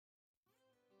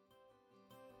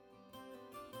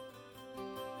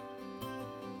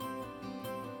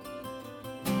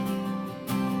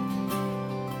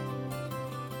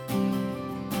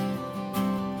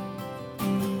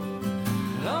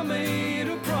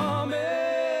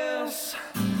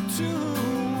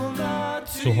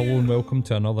So hello and welcome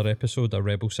to another episode of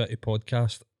Rebel City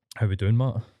Podcast. How we doing,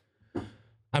 Matt?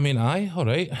 I mean, all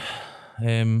right.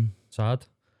 Sad?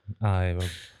 Aye, well,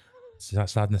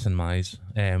 sadness in my eyes.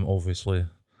 Obviously,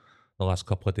 the last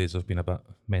couple of days have been a bit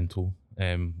mental.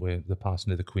 With the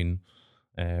passing of the Queen.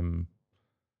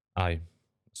 Aye,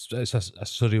 it's a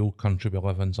surreal country we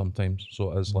live in sometimes.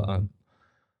 So it is like I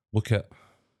look at,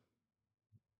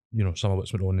 some of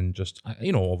what's went on and just,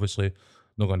 obviously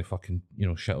not going to fucking,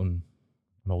 shit on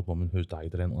an old woman who's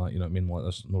died or anything like that, you know what I mean? Like,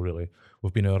 there's no really,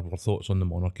 we've been over our thoughts on the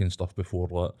monarchy and stuff before,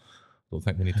 like, don't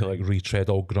think we need to like retread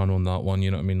all grun on that one,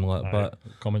 you know what I mean? Like, Aye. but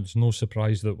Comments, no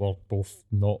surprise that we're both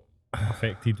not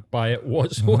affected by it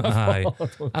whatsoever. Aye.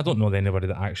 I don't know anybody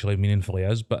that actually meaningfully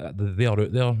is, but they are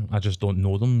out there. I just don't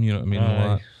know them, you know what I mean?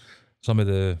 Aye. Like, some of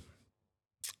the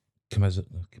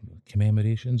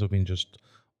commemorations have been just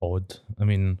odd. I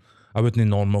mean, I wouldn't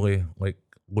normally like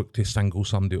look to single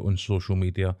somebody on social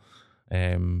media.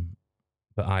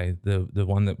 But the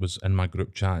one that was in my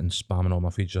group chat and spamming on my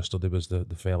feed yesterday was the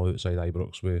fella outside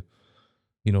Ibrox with,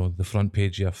 the front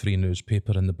page of a free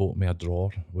newspaper in the bottom of a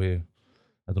drawer with,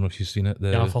 I don't know if you've seen it,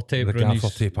 the Gaffer tape, the gaffer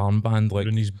tape armband, like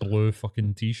in his blue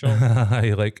fucking t-shirt.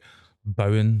 like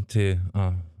bowing to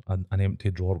an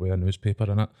empty drawer with a newspaper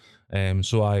in it.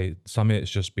 So some of it's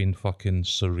just been fucking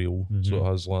surreal. So it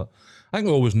has like, I think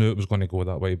I always knew it was going to go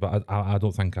that way, but I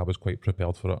don't think I was quite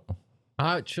prepared for it.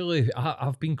 Actually,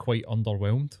 I've been quite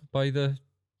underwhelmed by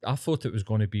I thought it was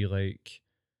going to be like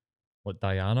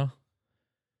Diana.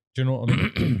 Do you know what I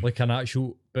mean? Like an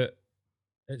actual, but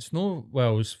it's no.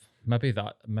 Well, maybe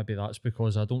that's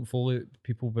because I don't follow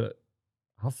people, but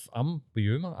I'm with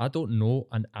you, man. I don't know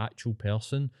an actual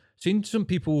person. Seen some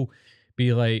people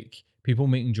be like people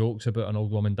making jokes about an old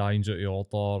woman dying out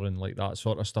of order and like that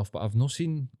sort of stuff, but I've not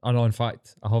seen. I know, in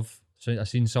fact, I have. So I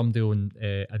seen somebody on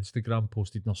Instagram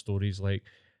posted in their stories like,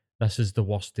 "This is the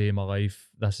worst day of my life.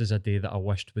 This is a day that I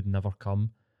wished would never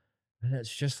come," and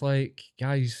it's just like,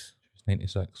 guys, She's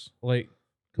 96. like,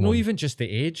 Come not on. even just the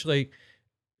age. Like,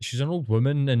 she's an old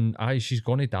woman, and she's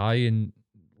gonna die, and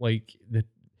like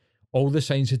all the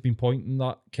signs had been pointing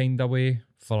that kind of way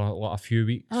for a few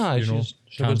weeks. She wasn't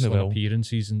Cancelling well.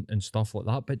 appearances and stuff like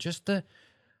that. But just I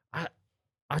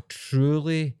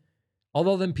truly,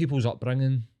 other than people's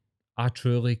upbringing, I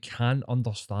truly can't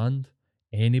understand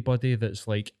anybody that's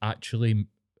like actually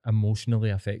emotionally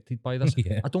affected by this.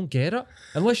 Yeah. I don't get it.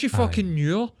 Unless you Aye. fucking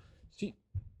knew her. See,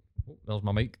 there's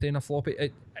my mic doing a floppy.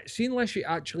 See, unless you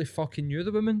actually fucking knew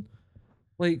the woman,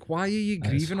 like, why are you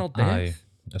grieving her death? Aye.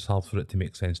 It's hard for it to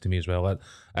make sense to me as well. It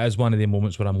is one of the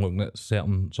moments where I'm looking at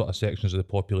certain sort of sections of the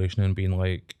population and being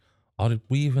like, are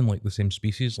we even like the same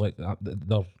species? Like,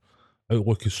 their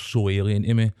outlook is so alien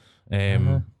to me.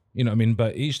 You know what I mean?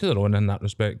 But each to their own in that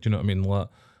respect. You know what I mean? Like,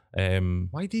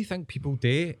 Why do you think people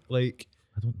date? Like,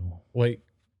 I don't know. Like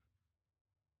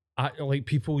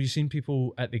people, you've seen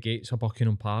people at the gates of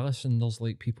Buckingham Palace and there's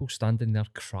like people standing there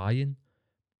crying.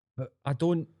 But I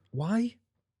don't, why?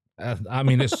 I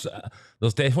mean, it's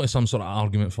there's definitely some sort of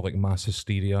argument for like mass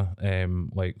hysteria.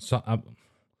 The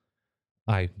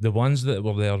ones that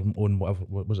were there on whatever,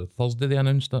 what was it, Thursday they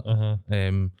announced it.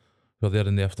 Were there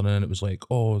in the afternoon. It was like,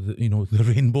 oh, the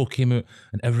rainbow came out,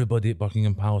 and everybody at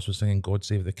Buckingham Palace was singing "God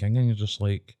Save the King," and you're just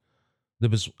like, there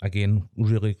was again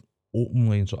really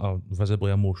openly and sort of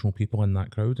visibly emotional people in that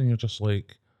crowd, and you're just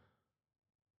like,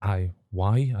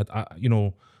 why?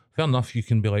 Fair enough. You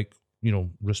can be like,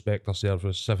 respect our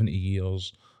service, 70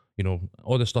 years,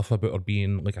 all the stuff about her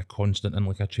being like a constant in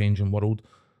like a changing world.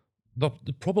 They're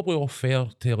probably all fair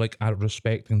to like a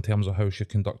respect in terms of how she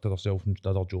conducted herself and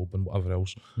did her job and whatever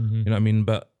else. You know what I mean?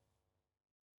 But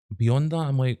beyond that,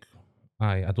 I'm like,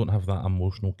 I don't have that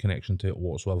emotional connection to it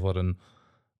whatsoever. And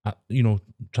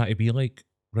try to be like,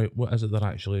 right, what is it they're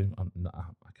actually? I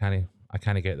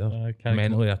can't get there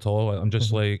mentally at all. I'm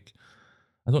just like,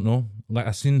 I don't know. Like,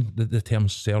 I seen the term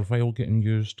servile getting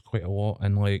used quite a lot,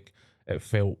 and like it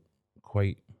felt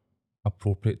quite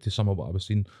appropriate to some of what I was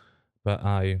seeing. But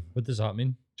What does that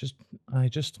mean? just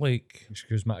like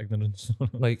Excuse my ignorance.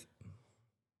 like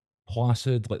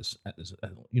placid,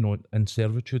 in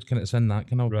servitude, kind of, it's in that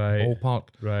kind of Right. ballpark.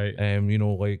 Right.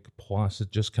 Like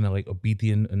placid, just kind of like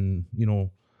obedient and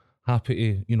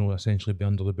happy to essentially be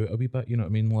under the boot a wee bit. You know what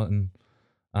I mean? Letting,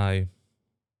 I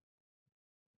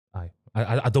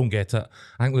don't get it.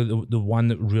 I think the one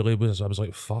that really was, I was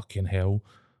like, fucking hell,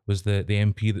 was the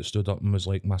MP that stood up and was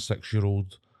like, my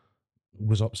 6-year-old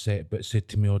was upset but said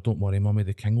to me, oh, don't worry, mummy,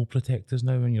 the king will protect us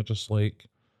now. And you're just like,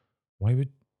 why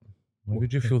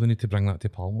would you feel the need to bring that to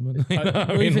Parliament?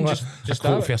 Even just a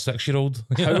quote for a 6-year-old.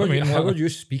 How are you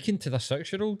speaking to the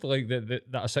 6-year-old? Like that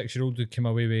a 6-year-old would come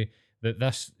away with that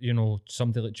this, you know,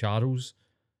 somebody like Charles,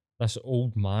 this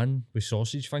old man with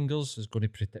sausage fingers is going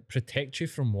to protect you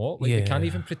from what? Like, they can't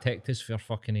even protect us for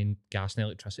fucking gas and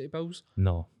electricity bills.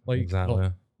 No, Like, exactly.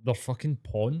 they're fucking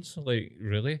pawns. Like,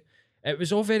 really? It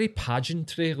was all very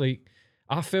pageantry. Like,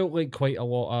 I felt like quite a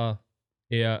lot of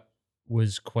it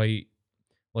was quite,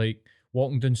 like,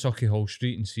 walking down Sucky Hall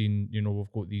Street and seeing, you know,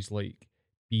 we've got these, like,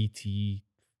 BT...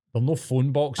 They're no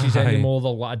phone boxes Aye. anymore.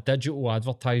 They're like a digital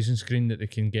advertising screen that they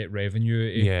can get revenue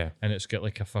out of. Yeah. And it's got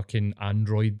like a fucking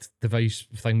Android device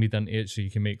thing made into it so you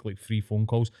can make like free phone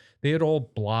calls. They're all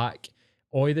black.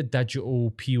 All the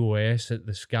digital POS at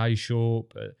the Sky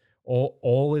Shop,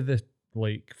 all of the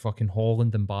like fucking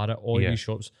Holland and Barrett, all of these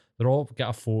shops, they're all got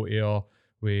a photo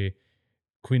with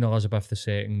Queen Elizabeth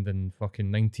II in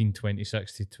fucking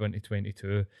 1926 to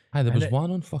 2022. Aye, there was one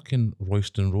on fucking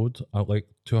Royston Road at like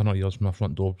 200 yards from my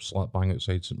front door, slap bang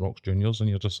outside St. Rock's Juniors, and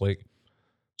you're just like,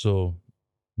 so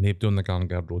nobody on the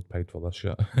Garngard Road paid for this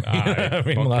shit. Aye, I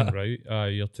mean, fucking like, right.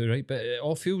 You're too right. But it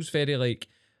all feels very like,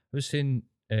 I was saying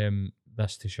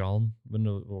this to Sharon when we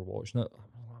were watching it.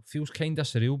 It feels kind of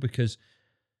surreal because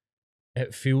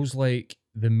it feels like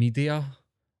the media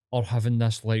are having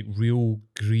this like real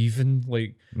grieving,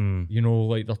 like, you know,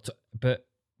 like but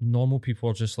normal people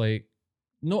are just like,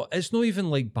 no, it's not even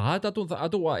like bad. I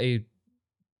don't want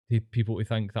people to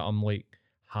think that I'm like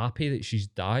happy that she's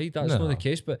died. That's not the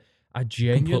case, but I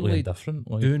genuinely different.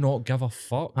 Like, do not give a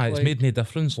fuck. it's like, made no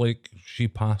difference. Like, she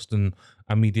passed and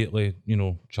immediately, you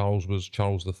know, Charles was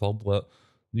Charles III. That,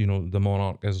 you know, the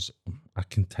monarch is a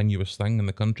continuous thing in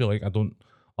the country. Like, I don't,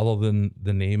 other than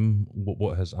the name,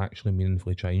 what has actually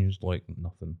meaningfully changed? Like,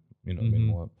 nothing. You know what I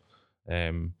mean?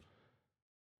 Like,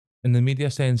 in the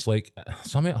media sense, like,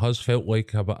 some of it has felt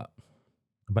like a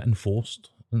bit enforced.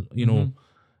 You know,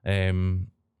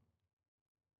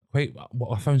 quite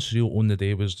what I found surreal on the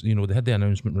day was, you know, they had the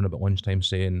announcement run about lunchtime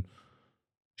saying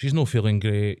she's not feeling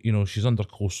great, you know, she's under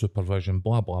close supervision,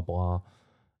 blah blah blah,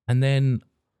 and then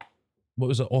what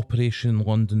was it, Operation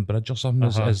London Bridge or something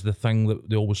is the thing that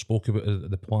they always spoke about,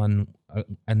 the plan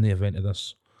in the event of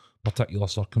this particular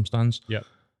circumstance. Yeah,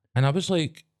 and I was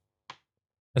like,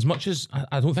 as much as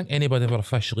I don't think anybody ever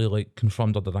officially like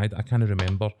confirmed or denied it, I can't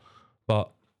remember,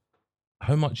 but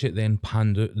how much it then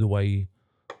panned out the way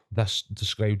this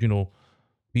described, you know,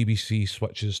 BBC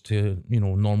switches to, you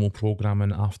know, normal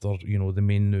programming after, you know, the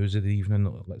main news of the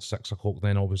evening, like 6 o'clock.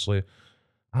 Then obviously,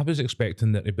 I was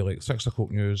expecting there to be like 6 o'clock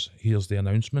news, here's the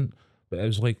announcement, but it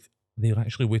was like they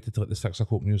actually waited till like the 6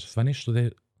 o'clock news finished. So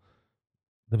there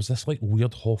was this like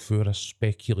weird half hour of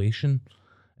speculation.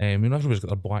 You know, everybody's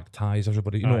got their black ties,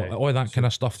 everybody, you know, all that kind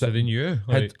of stuff that they knew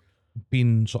had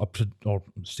been sort of or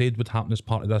said would happen as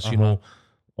part of this, you know,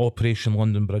 Operation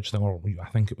London Bridge thing, or I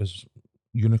think it was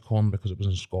Unicorn because it was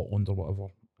in Scotland or whatever.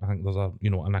 I think there's a, you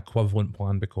know, an equivalent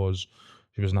plan because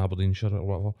she was in Aberdeenshire or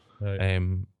whatever.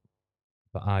 Right.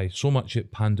 But aye, so much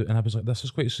it panned out, and I was like, this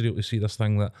is quite surreal to see this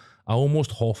thing that I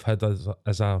almost half hid as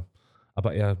a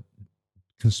bit of a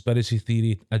conspiracy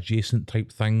theory adjacent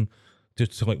type thing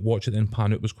to like watch it then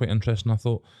pan out was quite interesting, I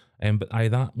thought. But aye,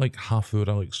 that like half hour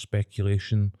like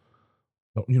speculation,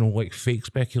 you know, like fake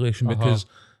speculation because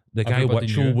the guy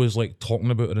Witchell was like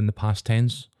talking about it in the past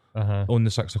tense on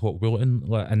the 6 o'clock bulletin,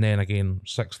 and then again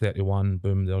 6:31,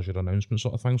 boom, there's your announcement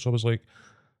sort of thing. So I was like,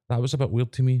 that was a bit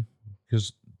weird to me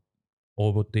because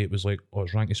all the date was like, oh,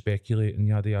 it's rank to speculate and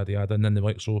yada yada yada, and then they're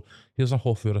like, so here's a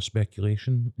half hour of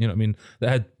speculation. You know what I mean? That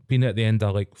had been at the end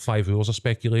of like 5 hours of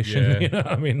speculation. Yeah. You know what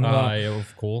I mean? Aye,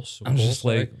 of course. I'm just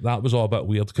like, that was all a bit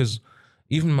weird because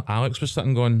even Alex was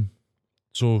sitting going,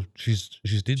 so she's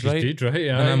dead, right? She's dead, right?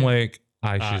 Yeah. And I'm like,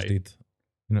 aye, she's dead.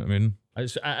 You know what I mean?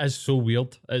 It is so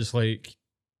weird. It's like,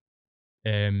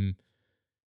 it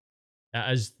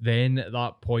is then at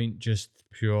that point just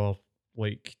pure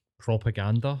like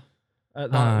propaganda.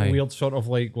 At that weird sort of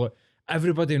like what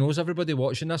everybody knows, everybody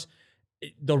watching this,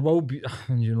 there will be,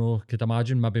 you know, could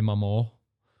imagine maybe my ma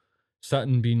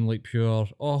sitting being like pure,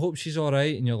 oh, I hope she's all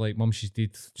right, and you're like, mum, she's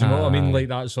dead. Do you know what I mean? Like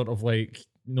that sort of like,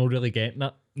 not really getting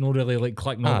it, not really like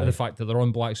clicking onto the fact that they're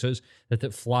on black suits, that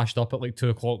it flashed up at like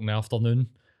 2 o'clock in the afternoon,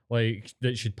 like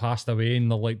that she'd passed away,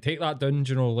 and they're like, take that down,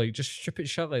 do you know, like just stupid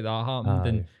shit like that happened.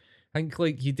 And I think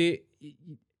like you do,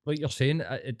 like you're saying,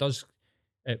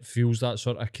 it feels that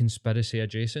sort of conspiracy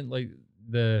adjacent, like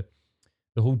the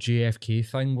whole JFK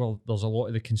thing. Well, there's a lot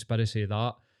of the conspiracy of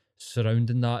that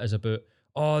surrounding that is about,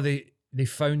 oh, they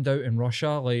found out in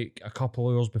Russia like a couple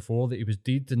of hours before that he was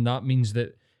dead, and that means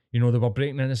that, you know, they were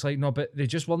breaking in. It's like, no, but they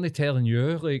just weren't telling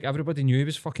you. Like, everybody knew he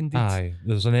was fucking dead. Aye,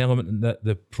 there's an element in that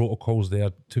the protocols there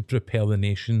to prepare the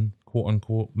nation, quote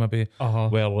unquote, maybe,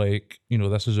 where like, you know,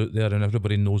 this is out there and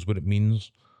everybody knows what it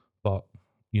means, but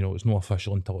you know, it's not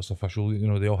official until it's official. You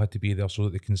know, they all had to be there so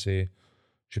that they can say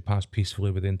she passed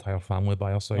peacefully with the entire family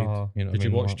by her side. You know, Did what I you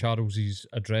mean? watch Charles's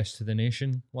address to the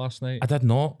nation last night? I did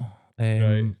not.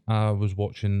 Right. I was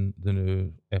watching the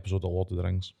new episode of Lord of the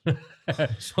Rings.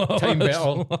 So time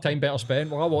better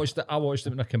spent. Well, I watched it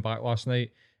when I came back last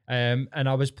night, and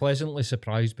I was pleasantly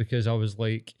surprised because I was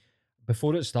like,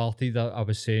 before it started, I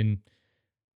was saying,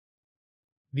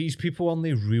 these people aren't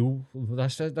they real.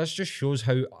 This just shows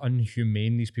how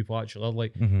unhumane these people actually are.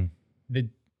 Like the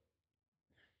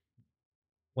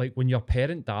like when your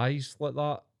parent dies like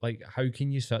that, like how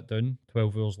can you sit down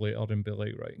 12 hours later and be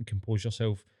like, right, and compose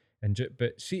yourself and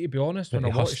but see, to be honest, when I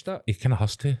watched it, he kind of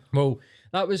has to. well,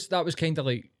 that was kind of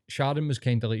like Sharon was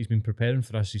kind of like, he's been preparing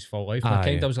for this his full life. And I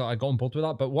kind of was like, I got on board with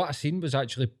that. But what I seen was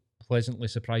actually pleasantly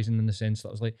surprising in the sense that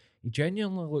I was like, he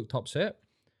genuinely looked upset,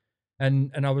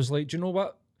 and I was like, do you know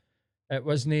what? It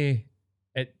wasn't.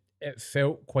 It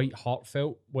felt quite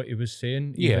heartfelt what he was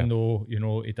saying, even though, you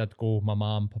know, he did go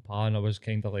mama and papa, and I was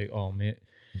kind of like, oh mate,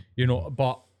 you know.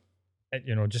 But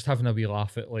you know, just having a wee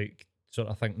laugh at like sort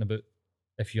of thinking about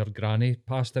if your granny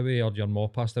passed away or your ma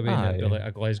passed away, and it'd be like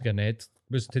a Glasgow Ned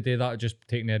was to do that, just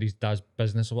taking out his dad's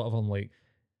business or whatever, and like,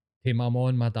 hey my ma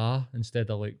and my da instead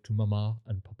of like to mama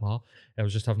and papa. I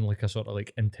was just having like a sort of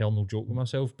like internal joke with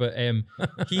myself. But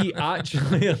he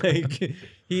actually like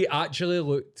he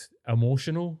looked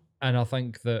emotional, and I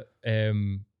think that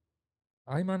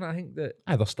I think that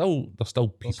they're still people.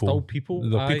 They're still people.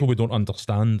 They're people we don't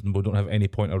understand and we don't have any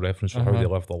point of reference for how they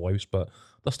live their lives, but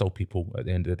they're still people at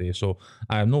the end of the day. So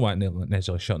I'm not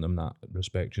necessarily shutting them in that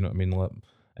respect. You know what I mean? Like,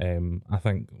 I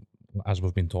think, as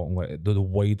we've been talking, like the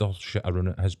wider shit around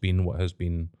it has been what has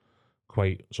been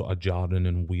quite sort of jarring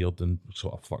and weird and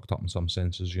sort of fucked up in some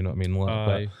senses. You know what I mean?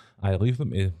 Like, but I leave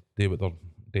them to do what they're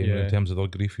doing in terms of their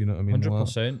grief. You know what I mean?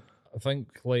 100%. I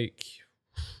think like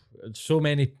so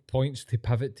many points to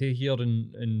pivot to here,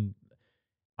 and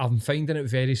I'm finding it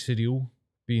very surreal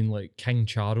being like King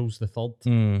Charles the Third.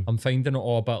 I'm finding it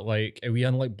all a bit like, are we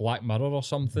in like Black Mirror or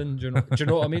something? Do you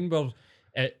know what I mean? Where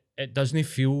it doesn't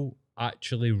feel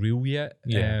actually real yet.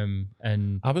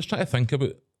 And I was trying to think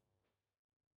about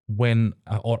when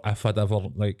or if I'd ever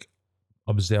like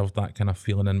observed that kind of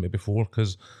feeling in me before,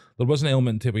 because there was an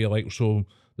element to it where you're like, so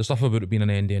the stuff about it being an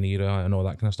Indian era and all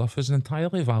that kind of stuff is an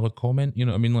entirely valid comment, you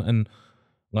know what I mean? Like, and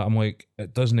like, I'm like,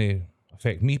 it doesn't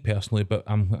affect me personally, but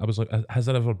I was like, has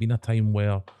there ever been a time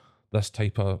where this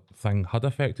type of thing had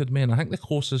affected me? And I think the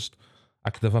closest I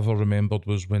could have ever remembered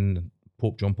was when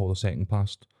Pope John Paul II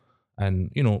passed, and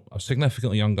you know, a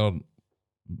significantly younger,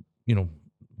 you know,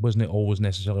 wasn't always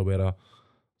necessarily aware of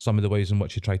some of the ways in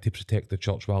which he tried to protect the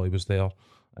church while he was there.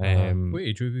 what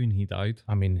age were you when he died?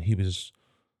 I mean, he was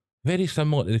very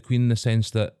similar to the Queen in the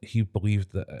sense that he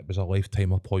believed that it was a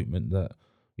lifetime appointment, that,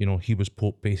 you know, he was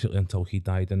Pope basically until he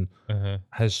died, and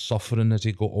his suffering as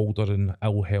he got older and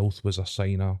ill health was a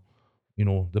sign of, you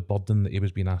know, the burden that he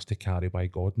was being asked to carry by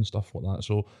God and stuff like that.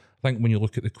 So I think when you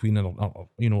look at the Queen and,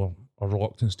 you know, a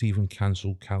reluctance to even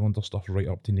cancel calendar stuff right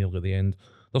up to nearly the end,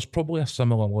 there's probably a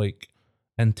similar, like,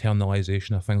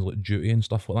 internalization of things like duty and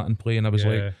stuff like that in play. And I was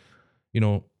like, you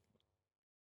know,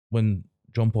 when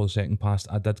John Paul II passed,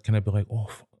 I did kind of be like,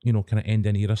 oh, you know, kind of end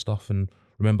an era stuff, and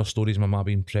remember stories of my mum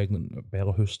being pregnant at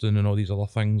Bella Houston and all these other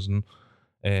things.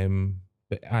 And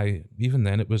but even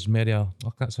then it was Mary, oh,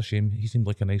 that's a shame. He seemed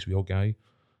like a nice wee old guy.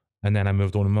 And then I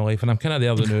moved on in my life, and I'm kind of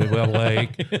there now where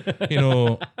like, you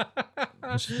know,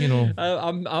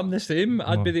 I'm the same.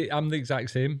 I'm the exact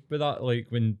same with that. Like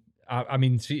when I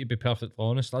mean, see, to be perfectly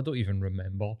honest, I don't even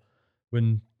remember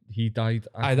when he died.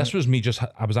 This was me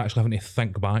I was actually having to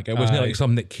think back. It wasn't like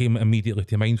something that came immediately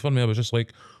to mind for me. I was just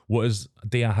like,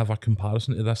 do I have a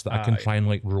comparison to this that I can try and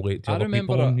like relate to other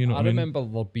people on, you know what I mean? remember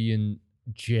there being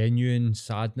genuine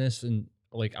sadness and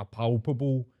like a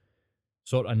palpable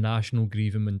sort of national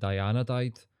grieving when Diana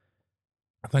died.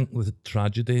 I think the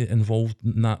tragedy involved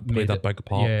in that played a big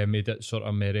part. Yeah, made it sort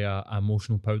of maybe a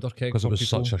emotional powder keg because it was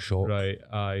such a shock. Right,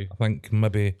 aye. I think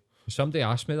maybe somebody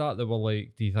asked me that. They were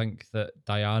like, do you think that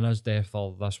Diana's death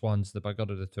or this one's the bigger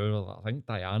of the two? I think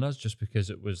Diana's, just because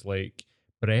it was like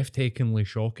breathtakingly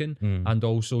shocking, and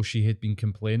also she had been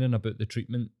complaining about the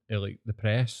treatment, like the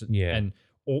press, and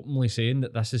openly saying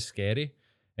that this is scary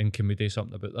and can we do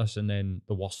something about this, and then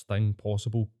the worst thing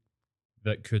possible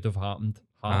that could have happened.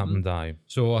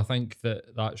 So I think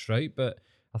that's right, but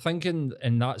I think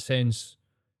in that sense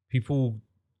people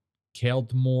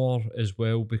cared more as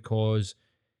well because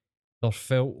there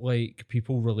felt like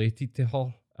people related to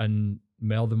her, and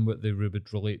more than what they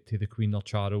would relate to the Queen or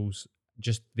Charles,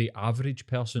 just the average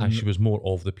person. And she was more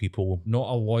of the people, not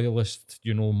a loyalist,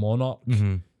 you know, monarch.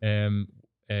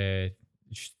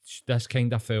 this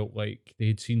kind of felt like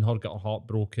they'd seen her get her heart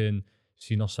broken,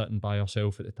 seen her sitting by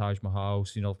herself at the Taj Mahal,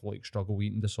 seen her like struggle with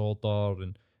eating disorder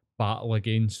and battle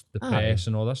against the Aye. press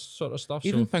and all this sort of stuff.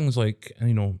 Even So things like,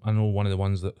 I know one of the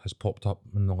ones that has popped up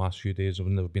in the last few days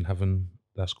when they've been having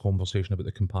this conversation about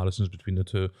the comparisons between the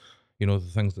two, the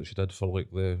things that she did for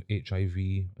like the HIV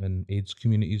and AIDS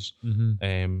communities,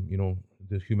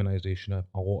 the humanization of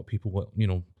a lot of people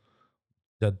that,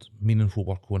 did meaningful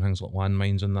work on things like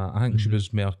landmines and that. I think she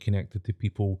was more connected to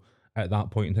people at that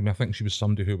point in time. I think she was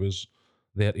somebody who was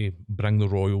there to bring the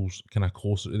royals kind of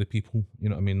closer to the people, you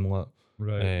know what I mean? Like,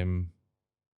 right.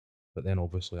 but then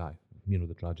obviously,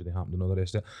 the tragedy happened and all the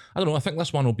rest of it. I don't know. I think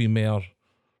this one will be more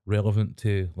relevant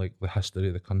to like the history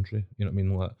of the country. You know what I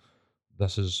mean? Like,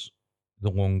 this is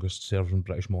the longest serving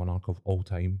British monarch of all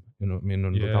time. You know what I mean?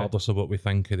 And Yeah. regardless of what we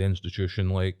think of the institution,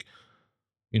 like,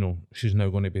 she's now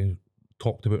going to be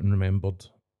talked about and remembered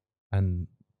in,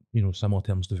 similar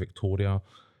terms to Victoria.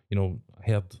 I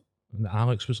heard and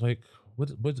Alex was like, what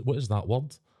is that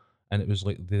word? And it was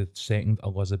like the second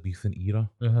Elizabethan era.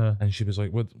 And she was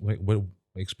like, what,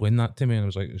 explain that to me. And I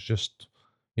was like, it's just,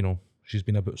 she's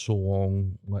been about so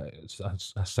long, like it's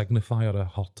a signifier of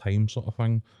her time sort of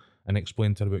thing. And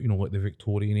explained to her about, like the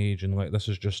Victorian age and like this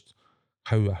is just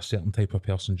how a certain type of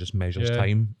person just measures Yeah.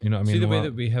 time. You know what I mean? See the way Like,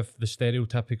 that we have the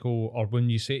stereotypical, or when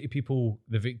you say to people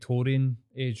the Victorian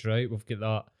age, right? We've got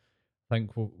that. I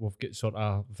think we've got sort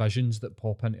of visions that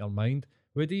pop into our mind.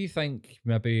 What do you think?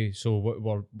 Maybe so. What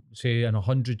we're say in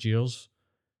 100 years,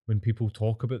 when people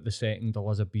talk about the second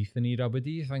Elizabethan era, what do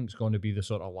you think's going to be the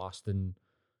sort of lasting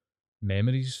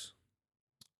memories?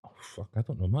 oh, fuck, I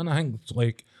don't know, man. I think it's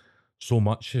like so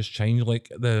much has changed. Like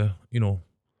the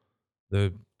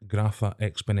graph of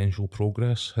exponential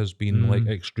progress has been like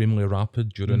extremely rapid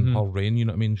during her reign. You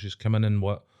know what I mean? She's coming in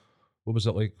what was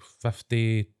it like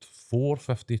 54,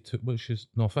 52? Which is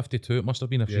no 52. It must have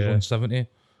been if she's Yeah. on 70.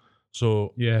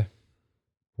 So Yeah,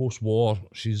 post war,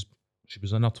 she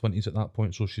was in her 20s at that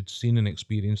point, so she'd seen and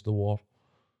experienced the war.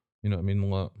 You know what I mean?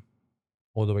 Like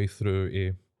all the way through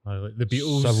to like the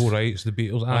Beatles, civil rights, the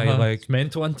Beatles. Aye, Uh-huh. like It's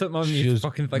mental, isn't it, man? she You was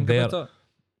fucking think there- about it.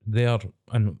 there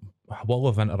and will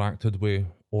have interacted with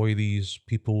all these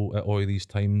people at all these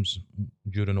times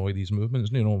during all these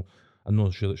movements. I'm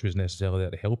not sure that she was necessarily there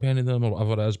to help any of them or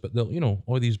whatever it is, but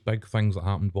all these big things that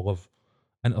happened will have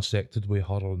intersected with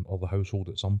her or the household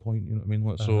at some point. You know what I mean?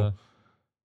 Like, so, Uh-huh.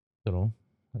 you know,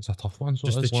 it's a tough one. So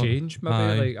Just it the is, like, change, maybe.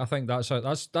 aye. Like I think that's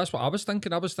what I was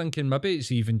thinking. I was thinking maybe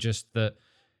it's even just that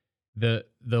the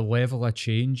level of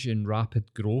change and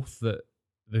rapid growth that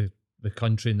the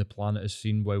country and the planet has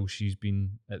seen while she's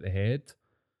been at the head,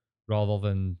 rather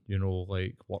than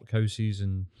like workhouses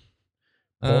and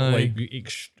Aye.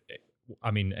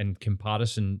 I mean, in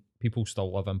comparison, people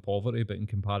still live in poverty, but in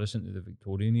comparison to the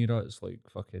Victorian era, it's like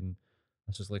fucking.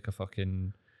 This is like a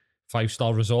fucking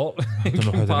 5-star resort in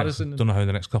Don't comparison. know how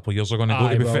the next couple of years are going to go.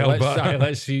 Aye, To be well, fair, but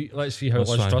let's see how Let's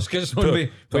Liz try and Truss gets put- on.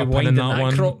 We put a pin in winding that that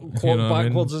one, clock you know what I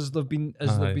mean? backwards as they've been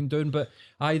Aye. doing. But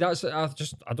I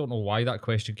don't know why that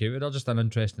question came out. Just an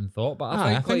interesting thought. But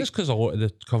I think like, it's because a lot of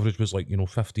the coverage was like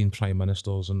 15 prime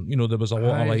ministers, and there was a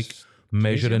lot aye, of like it's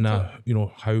measuring crazy,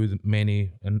 how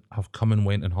many and have come and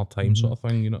went in her time sort of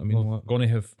thing. You know what I mean? we're Like, going to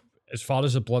have, as far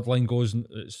as the bloodline goes,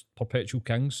 it's perpetual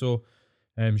king. So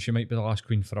she might be the last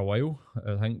queen for a while.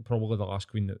 I think probably the last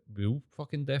queen that we'll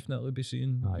fucking definitely be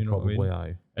seeing. aye, You know probably what I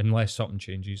mean? aye. Unless something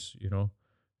changes, don't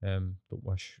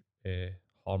wish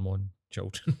harm on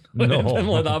children or No. anything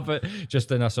like that, but just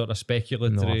in a sort of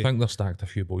speculatory. No, I think they're stacked a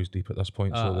few boys deep at this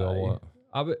point, so they all.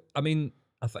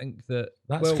 I think that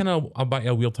That's kind of a bit of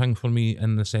a weird thing for me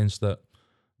in the sense that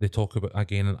they talk about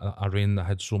again a reign that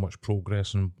had so much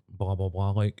progress and blah blah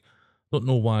blah. Like, don't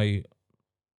know why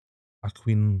a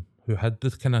queen who had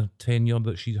the kind of tenure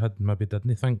that she had maybe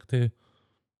didn't think to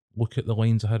look at the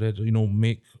lines of her head,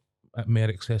 make it more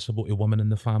accessible to women in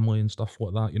the family and stuff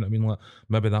like that. You know what I mean? Like,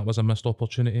 maybe that was a missed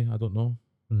opportunity. I don't know.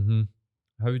 Mm-hmm.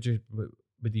 How would you?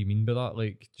 What do you mean by that?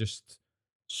 Like, just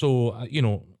So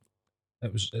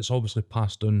it's obviously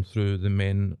passed down through the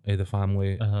men of the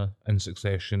family in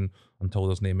succession until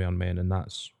there's no more men, and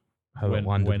that's how it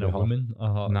landed when with a her. woman,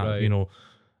 And that, right.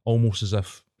 almost as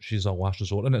if she's a last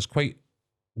resort. And it's quite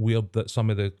weird that some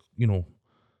of the,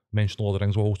 mentioned Lord of the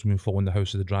Rings will also been following the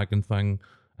House of the Dragon thing,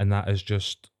 and that is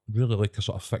just really like a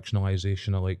sort of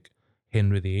fictionalization of like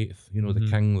Henry VIII, the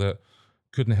king that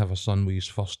couldn't have a son with his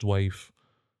first wife,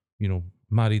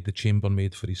 married the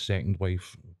chambermaid for his second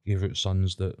wife, gave out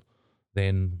sons that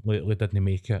then lately didn't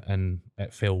make it, and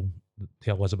it fell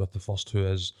to Elizabeth I, who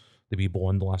is the wee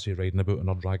blonde lassie riding about in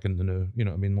her dragon, you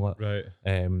know what I mean? Like, Right.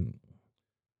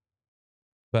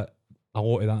 but a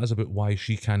lot of that is about why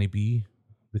she can't be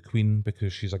the queen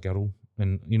because she's a girl,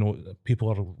 and people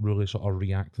are really sort of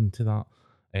reacting to that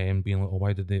and being like, oh,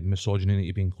 why did the misogyny need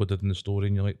to be included in the story?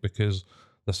 And you're like, because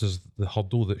this is the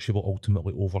hurdle that she will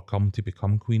ultimately overcome to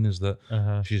become queen, is that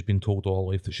she's been told all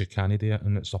her life that she can't do it,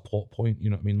 and it's a plot point, you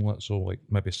know what I mean? So like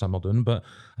maybe simmer down. But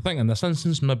I think in this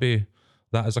instance, maybe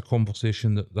that is a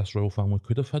conversation that this royal family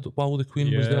could have had while the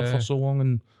queen was there for so long,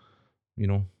 and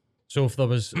So if there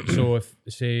was, so if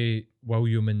say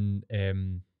William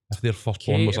and if their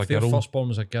firstborn was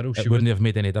a girl, she it wouldn't have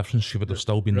made any difference. She would have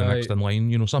still been the next in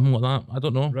line, something like that. I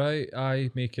don't know. Right, I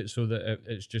make it so that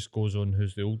it just goes on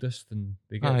who's the oldest, and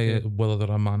they get whether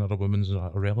they're a man or a woman's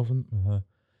irrelevant.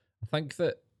 I think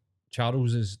that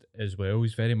Charles is as well.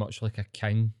 He's very much like a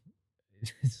king.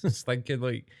 Just thinking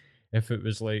like if it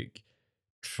was like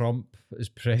Trump as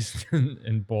president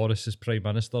and Boris as prime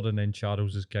minister, and then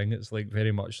Charles as king, it's like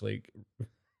very much like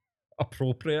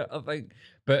appropriate, I think,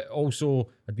 but also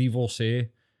a divorcee,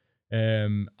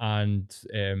 and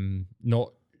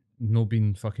not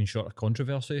being fucking short of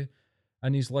controversy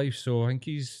in his life. So I think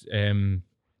he's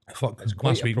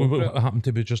last week we happened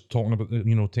to be just talking about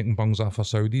taking bungs off for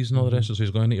Saudis and all the rest, so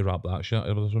he's going to need to wrap that shit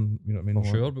out of him, you know what I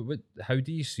mean? Sure, but how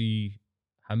do you see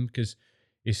him? Because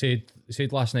he said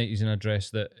last night in an address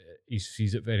that he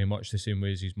sees it very much the same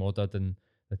way as his mother did, and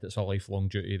that it's a lifelong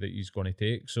duty that he's going to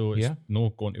take. So it's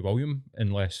not going to William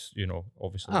unless,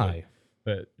 obviously. Aye.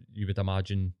 But you would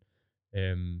imagine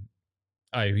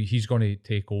he's going to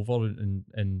take over,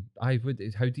 and how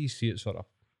do you see it sort of?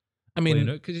 I mean,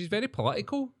 because he's very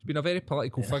political. He's been a very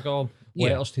political figure.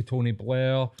 Letters to Tony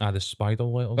Blair. The spider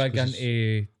letters. Big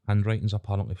into handwriting's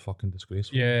apparently fucking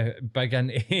disgraceful. Yeah, big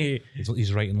into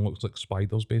his writing looks like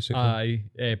spiders basically.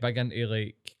 Big into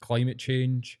like climate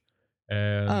change.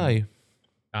 And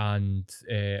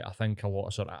I think a lot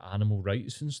of sort of animal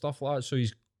rights and stuff like that. So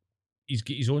he's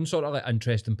got his own sort of like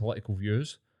interesting political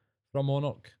views for a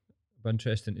monarch. It'd be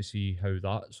interesting to see how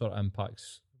that sort of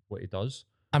impacts what he does.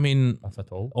 I mean, if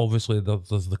at all. Obviously,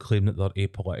 there's the claim that they're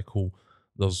apolitical.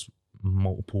 There's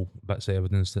multiple bits of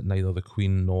evidence that neither the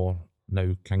Queen nor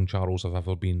now King Charles have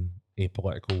ever been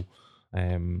apolitical.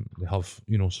 They have,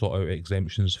 sort out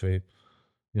exemptions for,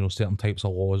 certain types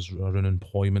of laws around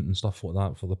employment and stuff like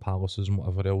that for the palaces and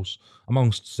whatever else,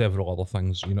 amongst several other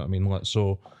things, you know what I mean?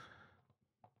 So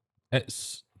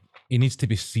he needs to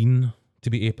be seen to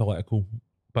be apolitical,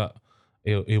 but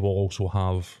he will also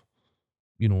have,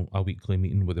 a weekly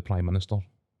meeting with the Prime Minister,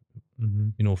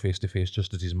 face to face,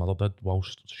 just as his mother did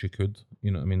whilst she could,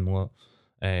 you know what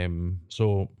I mean?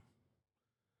 So,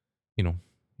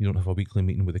 you don't have a weekly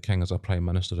meeting with the King as a Prime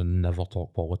Minister and never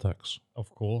talk politics.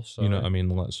 Of course. You know what I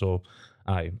mean? So,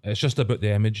 it's just about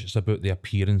the image. It's about the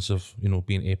appearance of,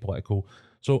 being apolitical.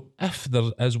 So if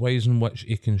there is ways in which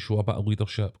he can show a bit of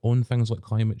leadership on things like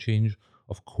climate change,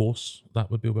 of course,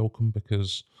 that would be welcome,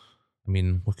 because,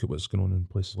 look at what's going on in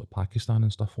places like Pakistan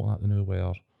and stuff like that now,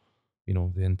 where,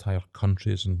 the entire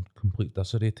country is in complete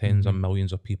disarray, tens of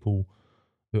millions of people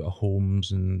out of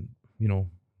homes, and,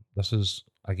 this is,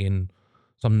 again,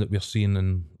 something that we're seeing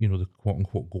in, the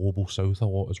quote-unquote global south a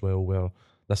lot as well, where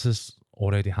this is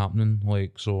already happening.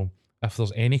 Like, so if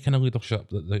there's any kind of leadership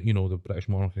that the British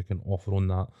monarchy can offer on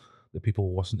that people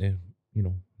will listen to,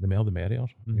 the more the merrier,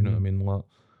 you know what I mean? Like,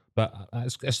 but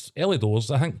it's early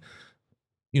doors. I think,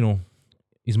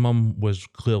 his mum was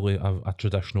clearly a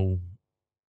traditional,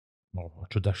 or a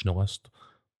traditionalist.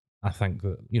 I think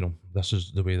that, this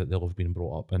is the way that they'll have been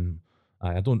brought up, and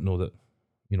I don't know that,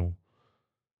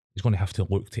 he's going to have to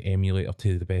look to emulate her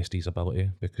to the best of his ability,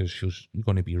 because she's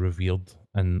going to be revered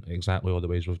in exactly all the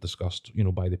ways we've discussed,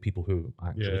 by the people who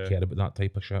actually care about that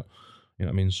type of shit. You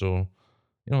know what I mean? So,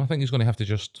 I think he's going to have to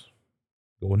just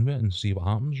go on with it and see what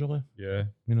happens, really. Yeah.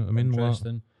 You know what I mean?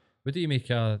 Interesting. What do you make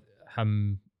of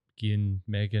him giving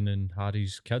Meghan and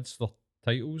Harry's kids their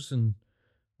titles? And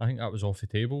I think that was off the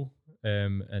table.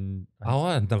 And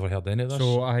I'd never heard any of this.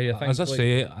 So I think, as I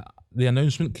say, the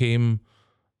announcement came,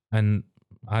 and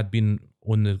I'd been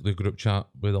on the group chat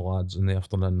with the lads in the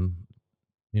afternoon,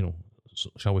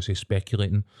 shall we say,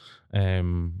 speculating,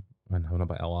 and having a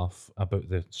bit of a laugh about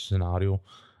the scenario.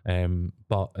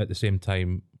 But at the same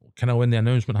time, kind of when the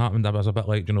announcement happened, I was a bit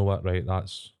like, you know what, right,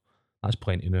 that's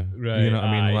plenty now. Right, you know what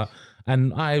I mean? Like,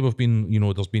 and we've been,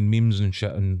 there's been memes and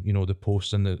shit, and the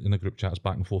posts in the group chats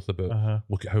back and forth about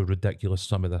look at how ridiculous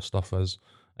some of this stuff is.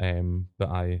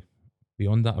 But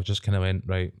beyond that, I've just kind of went,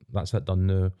 right, that's it, done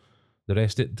now. The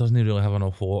rest, it doesn't really have an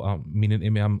awful lot of meaning to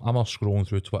me. I'm scrolling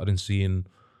through Twitter and seeing,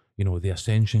 the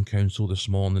Ascension Council this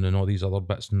morning and all these other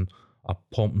bits, and a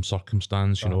pomp and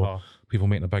circumstance, people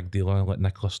making a big deal of it, like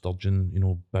Nicola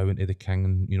Sturgeon, bowing to the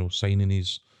King and, signing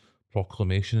his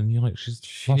proclamation, and you're like, she's the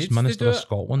She first needs to minister do of it.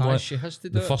 Scotland. Aye, Like, she has to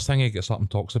do the it. first thing he gets up and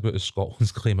talks about is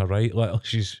Scotland's claim of right. Like,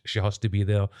 she has to be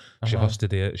there. She Uh-huh. has to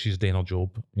do it. She's doing her job.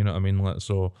 You know what I mean? Like,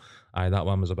 so, aye, that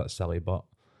one was a bit silly, but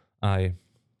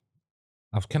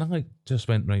I've kind of like just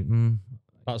went right.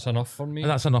 That's enough for me.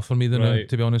 That's enough for me then, Right.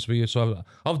 to be honest with you. So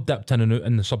I've dipped in and out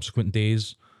in the subsequent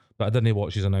days, but I didn't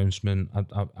watch his announcement.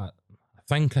 I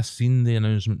think I seen the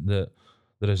announcement that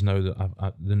there is now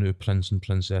the new Prince and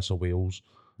Princess of Wales.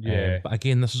 Yeah. But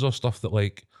again, this is all stuff that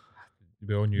like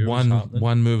We all knew it was happening.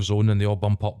 one moves on and they all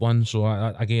bump up one. So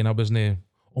I wasn't.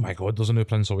 Oh my God, there's a new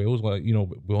Prince of Wales. Like, you know,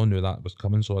 we all knew that was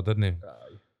coming, so I didn't.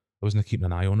 I wasn't keeping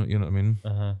an eye on it. You know what I mean?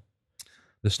 Uh-huh.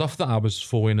 The stuff that I was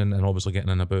following and obviously getting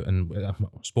in about, and I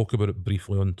spoke about it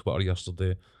briefly on Twitter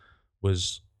yesterday,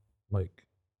 was like,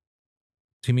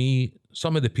 to me,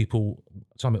 some of the people,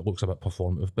 some of it looks a bit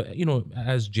performative, but you know, it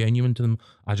is genuine to them.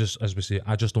 As we say,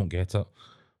 I just don't get it.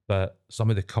 But some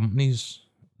of the companies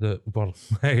that were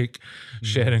like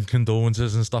sharing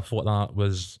condolences and stuff like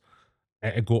that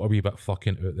it got a wee bit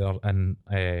fucking out there, and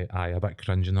a bit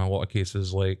cringe in a lot of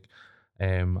cases. Like,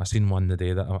 I seen one the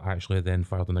day that I actually then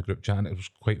fired in a group chat, and it was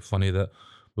quite funny that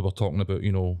we were talking about,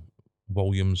 you know,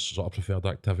 William's sort of preferred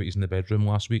activities in the bedroom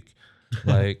last week.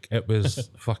 Like, it was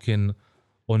fucking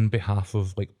on behalf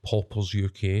of like Paupers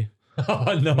UK.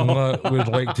 Oh no. We'd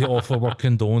like to offer our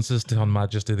condolences to Her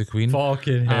Majesty the Queen.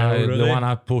 Fucking hell, really? The one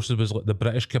I posted was like the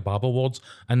British Kebab Awards,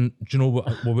 and do you know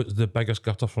what was the biggest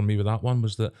gutter for me with that one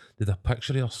was that they had a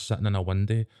picture of her sitting in a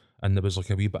window, and there was like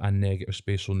a wee bit of negative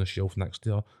space on the shelf next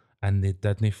to her, and they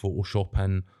didn't Photoshop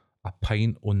in a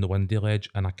pint on the window ledge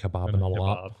and a kebab in her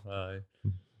lap. Aye.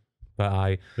 But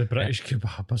aye, The British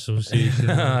Kebab Association.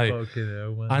 Aye. Fucking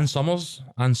hell, man.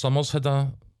 Ann Summers had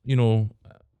a, you know,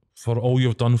 for all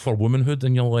you've done for womanhood,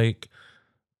 and you're like,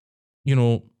 you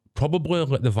know, probably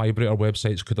like the Vibrator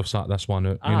websites could have sat this one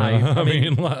out. You Aye, know what I I mean,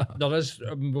 mean? Like, there is,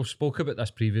 we've spoke about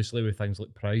this previously with things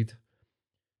like Pride,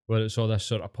 where it's all this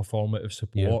sort of performative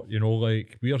support. You know,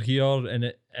 like we're here,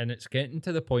 and it's getting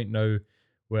to the point now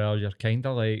where you're kind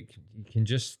of like, you can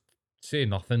just say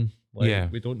nothing. Like, Yeah.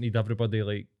 we don't need everybody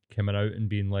like coming out and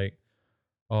being like,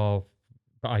 oh,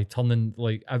 but I turning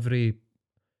like every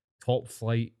top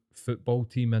flight football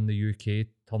team in the UK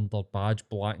turned their badge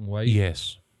black and white.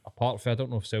 yes. Apart from, I don't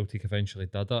know if Celtic eventually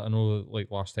did it. I know, like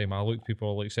last time I looked,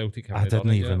 people were like, Celtic I haven't done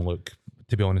didn't it even yet. look,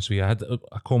 to be honest with you. I had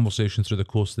a conversation through the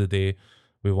course of the day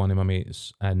with one of my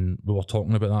mates, and we were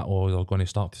talking about that. Oh, they're going to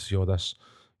start to see all this,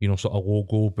 you know, sort of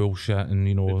logo bullshit, and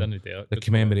you They know, didn't do it. the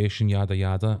commemoration, yada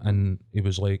yada. And he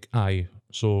was like, aye,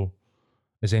 so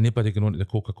is anybody going onto the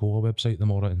Coca-Cola website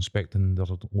tomorrow expecting their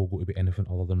logo to be anything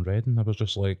other than red? And I was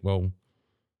just like, well,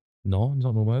 no. He's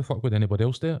like, well, why the fuck would anybody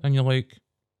else do it? And you're like,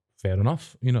 fair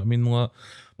enough, you know what I mean? Like,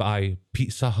 but aye,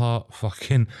 Pizza Hut,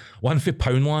 fucking one for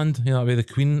Poundland, you know, where the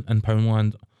Queen and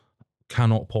Poundland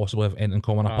cannot possibly have anything in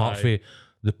common apart Aye. from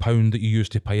the pound that you use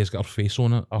to pay has got her face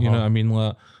on it. You know what I mean?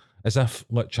 Like, as if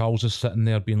like Charles is sitting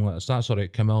there being like, that's all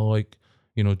right, Camilla, like,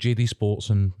 you know, JD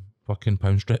Sports and fucking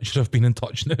Pound Stretcher have been in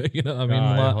touch now. You know what I mean?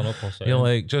 Aye, Like, 100%. you're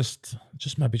like, just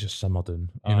maybe just simmer down.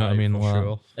 You know what I mean? For Like,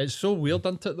 sure. It's so weird,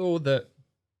 isn't it, though, that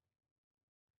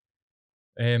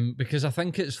because I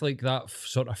think it's like that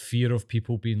sort of fear of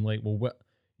people being like, well, what,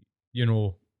 you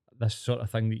know, this sort of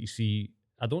thing that you see.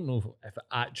 I don't know if it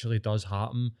actually does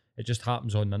happen. It just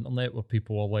happens on the internet where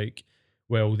people are like,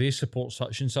 well, they support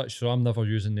such and such, so I'm never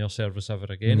using their service ever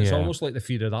again. It's Yeah. almost like the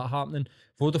fear of that happening.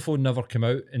 Vodafone never came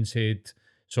out and said,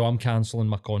 so I'm cancelling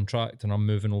my contract and I'm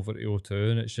moving over to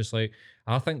O2. And it's just like,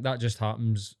 I think that just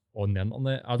happens on the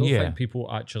internet. I don't Yeah. think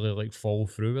people actually like fall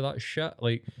through with that shit.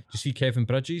 Like, do you see Kevin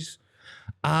Bridges?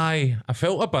 I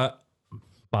felt a bit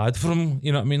bad for him,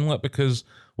 you know what I mean? Like, because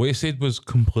what he said was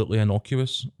completely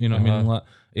innocuous, you know what I mean? Like,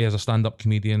 he has a stand-up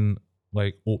comedian,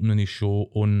 like, opening his show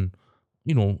on,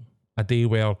 you know, a day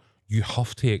where you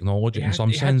have to acknowledge it in some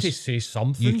He had sense. to say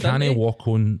something. You didn't can't he? walk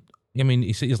on. I mean,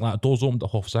 he said he's like, doors opened at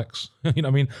 6:30. You know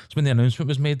what I mean? It's when the announcement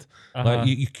was made. Like,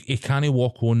 you can't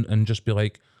walk on and just be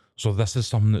like, so this is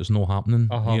something that's not happening.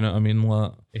 You know what I mean?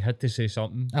 Like, He had to say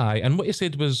something. aye, and what he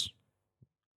said was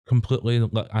completely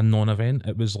like a non-event.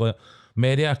 It was like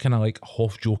maybe a kind of like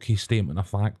half jokey statement of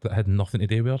fact that had nothing to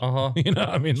do with it. You know what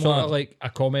I mean? Sort of like a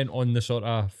comment on the sort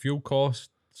of fuel cost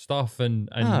stuff and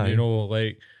Aye. you know,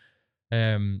 like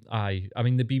aye. I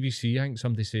mean, the BBC, I think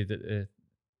somebody said that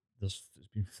it's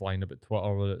been flying about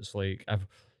Twitter where it's like,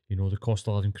 you know, the cost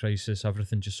of living crisis,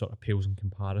 everything just sort of pales in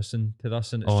comparison to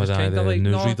this, and it's just kind the of like,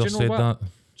 no, do newsreader you know said what? that. Do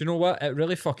you know what? It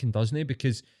really fucking doesn't,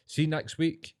 because see next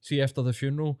week, see after the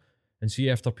funeral, and see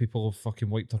after people have fucking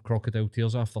wiped their crocodile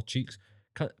tears off their cheeks,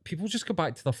 people just go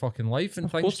back to their fucking life and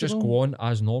Of things course they just will. go on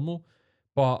as normal.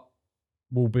 But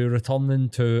we'll be returning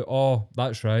to, oh,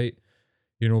 that's right.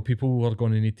 You know, people are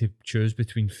going to need to choose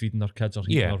between feeding their kids or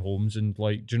heating Yeah. their homes. And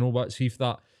like, do you know what? See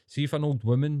if an old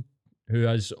woman who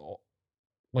is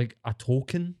like a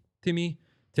token to me,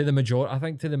 to the majority, I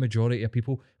think to the majority of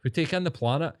people, if we take in the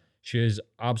planet, she is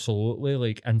absolutely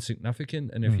like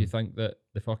insignificant. And if you think that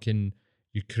the fucking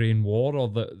Ukraine war or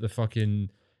the fucking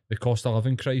the cost of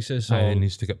living crisis It or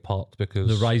needs to get parked because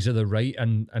the rise of the right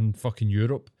in fucking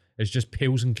Europe is just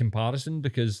pales in comparison,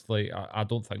 because like I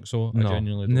don't think so. I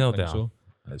genuinely don't think so.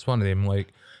 It's one of them,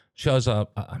 like, she has a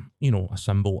you know, a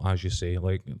symbol, as you say,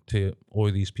 like, to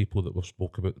all these people that we've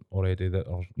spoke about already that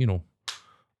are, you know,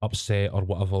 upset or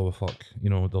whatever the fuck, you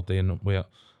know, they're doing with it.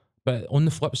 But on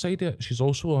the flip side of it, she's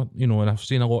also, you know, and I've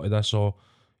seen a lot of this, or,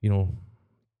 you know,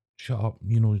 shut up,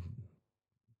 you know,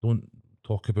 don't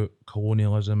talk about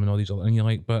colonialism and all these other, and you're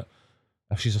like, but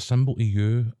if she's a symbol to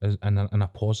you in a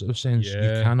positive sense, you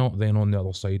Yeah. cannot then on the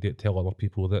other side tell other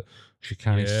people that she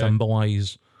can't Yeah.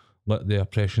 symbolise like the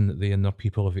oppression that they and their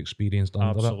people have experienced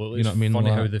under Absolutely. it. You know what I mean? Funny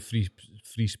Like, how the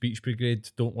free speech brigade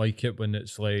don't like it when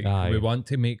it's like Aye. we want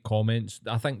to make comments.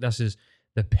 I think this is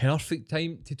the perfect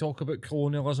time to talk about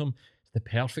colonialism. It's the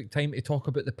perfect time to talk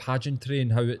about the pageantry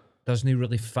and how it doesn't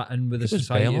really fit in with the It was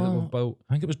society that Bella. we've built.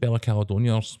 I think it was Bella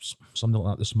Caledonia or something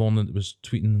like that this morning that was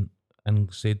tweeting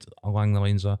and said along the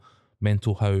lines of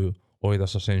mental how all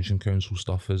this Ascension Council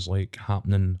stuff is like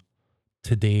happening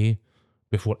today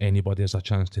before anybody has a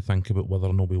chance to think about whether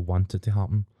or not we want it to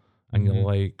happen. And you're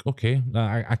like, okay,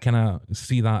 I kind of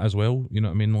see that as well. You know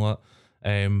what I mean? Like,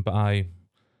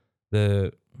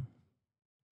 but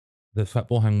the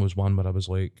football thing was one where I was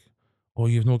like, oh,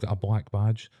 you've not got a black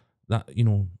badge. That, you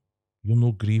know, you're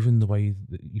not grieving the way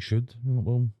that you should. I'm like,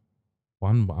 well,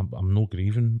 one, I'm not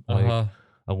grieving. Like,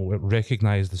 I'll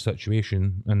recognise the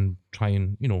situation and try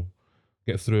and, you know,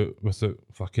 get through it without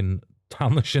fucking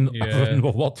tarnishing everything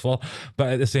we've worked for.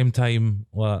 But at the same time,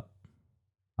 like,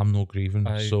 I'm not grieving.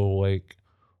 So, like,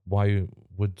 why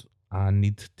would I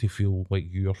need to feel like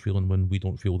you're feeling when we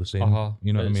don't feel the same?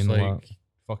 You know what I mean? Like,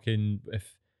 fucking,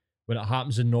 if when it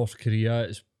happens in North Korea,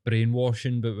 it's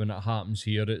brainwashing, but when it happens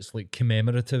here, it's like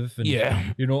commemorative. And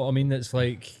you know what I mean? It's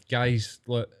like, guys,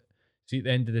 look, see, at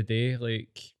the end of the day,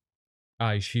 like,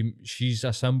 aye, she's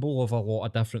a symbol of a lot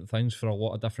of different things for a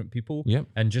lot of different people.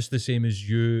 And just the same as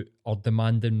you are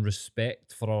demanding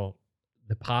respect for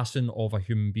the passing of a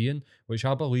human being, which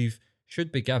I believe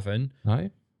should be given.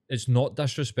 It's not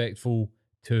disrespectful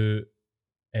to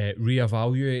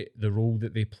reevaluate the role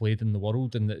that they played in the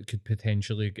world and that could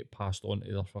potentially get passed on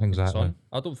to their fucking son.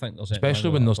 I don't think there's anything especially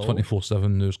when there's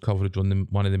 24/7 news coverage on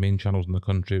one of the main channels in the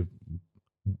country,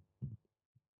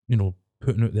 you know,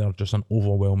 putting out there just an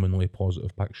overwhelmingly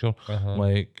positive picture.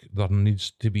 Like, there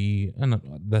needs to be in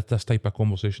this type of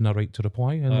conversation a right to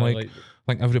reply. And like,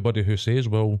 I think everybody who says,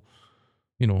 well,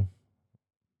 you know,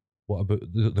 what about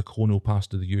the colonial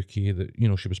past of the UK that, you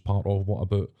know, she was part of? What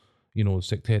about, you know, the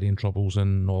sectarian troubles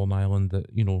in Northern Ireland that,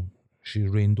 you know, she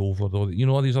reigned over? You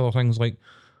know, all these other things. Like,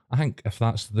 I think if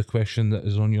that's the question that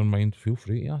is on your mind, feel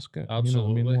free to ask it.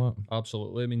 Absolutely. You know what I mean?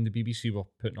 Absolutely. I mean, the BBC were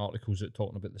putting articles out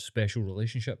talking about the special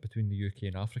relationship between the UK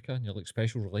and Africa, and you're like,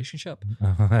 special relationship?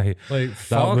 Like,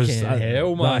 fucking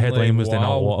hell, man. That headline like, was doing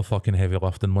a lot of fucking heavy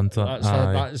lifting, wasn't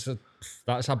it?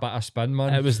 That's a bit of spin,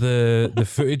 man. It was the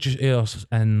footage airs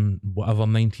in whatever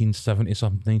 1970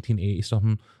 something, 1980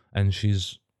 something, and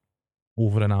she's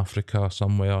over in Africa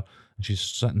somewhere, and she's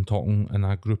sitting talking in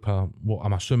a group of what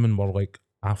I'm assuming were like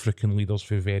African leaders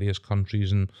for various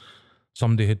countries, and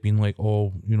somebody had been like,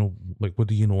 oh, you know, like, what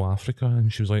do you know Africa?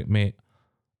 And she was like, mate,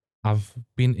 I've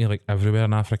been to like everywhere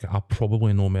in Africa. I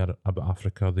probably know more about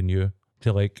Africa than you,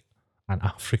 to like an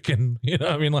African, you know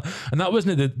what I mean? Like, and that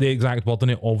wasn't the exact word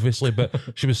in it, obviously, but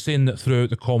she was saying that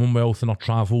throughout the Commonwealth and her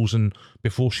travels, and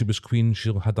before she was queen,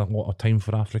 she had a lot of time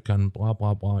for Africa and blah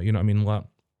blah blah, you know what I mean? Like,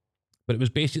 but it was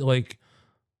basically like,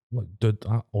 dude,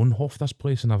 I own half this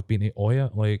place and I've been to Oya.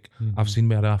 Like, I've seen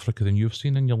more Africa than you've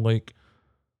seen, and you're like,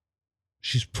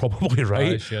 she's probably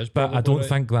right. She is but I don't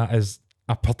think that is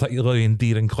a particularly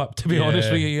endearing clip, to be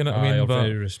honest with you. You know what I mean?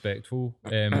 Very respectful.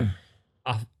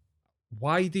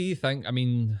 Why do you think? I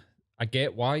mean, I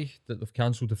get why that they've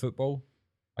cancelled the football.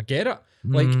 I get it.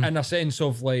 Like, in a sense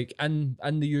of like in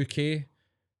the UK,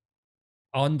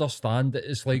 I understand that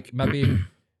it's like maybe.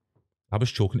 I was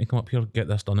choking to come up here, get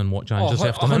this done, and watch Ange this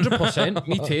afternoon. 100%,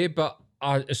 me too. But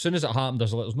as soon as it happened,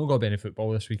 there's no going to be any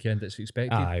football this weekend. It's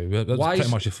expected. Aye, that's pretty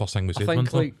much the first thing we said. I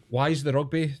think, like, why is the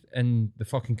rugby and the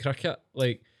fucking cricket?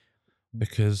 Like,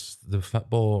 because the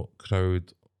football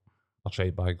crowd are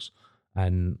shite bags.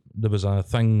 And there was a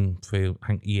thing for, I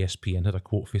think ESPN had a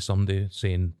quote for somebody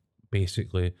saying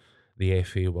basically the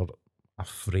FA were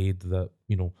afraid that,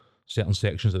 you know, certain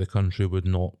sections of the country would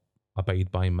not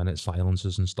abide by minute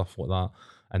silences and stuff like that,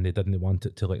 and they didn't want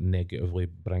it to like negatively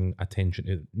bring attention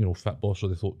to, you know, football, so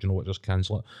they thought, "Do you know what, just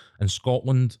cancel it." In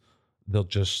Scotland, they're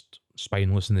just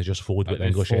spineless and they just followed what the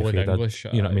English FA did.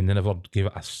 You know what I mean? They never gave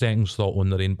it a second's thought on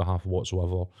their own behalf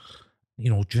whatsoever. You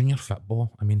know, junior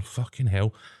football, I mean, fucking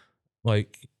hell.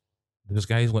 Like, there's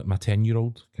guys like my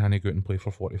 10-year-old can't go out and play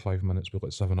for 45 minutes with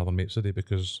like 7 other mates a day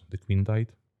because the Queen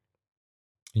died.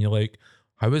 And you're like,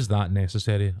 how is that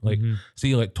necessary? Like,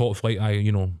 see, like top flight,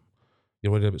 you know,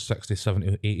 you're worried about 60,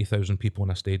 70, 80,000 people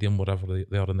in a stadium, wherever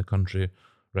they are in the country,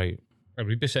 right?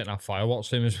 We'd be setting off fireworks,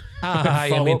 same as.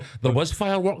 I mean, there was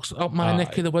fireworks up my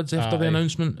neck of the woods after the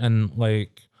announcement, and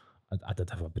like, I did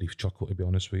have a brief chuckle, to be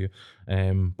honest with you.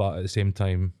 But at the same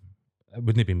time, it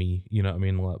wouldn't be me, you know what I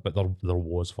mean? Like, but there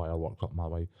was fireworks up my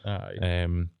way.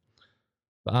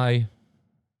 But I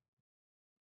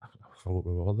forgot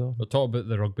we were there. We'll talk about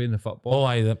the rugby and the football.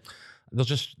 Oh, they're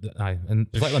just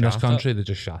and particularly in this country, they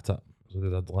just shat it. So they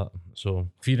did that. So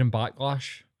fear and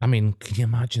backlash. I mean, can you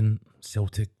imagine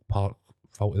Celtic Park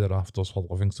fall to the rafters for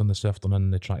Livingston this afternoon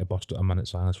and they try to bust out a minute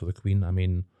silence for the Queen? I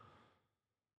mean,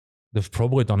 they've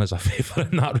probably done us a favour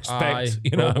in that respect.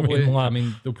 You know what I mean? Like, I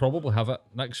mean, they'll probably have it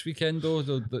next weekend though.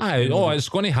 It's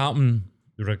going to happen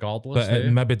regardless. But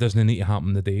it maybe doesn't need to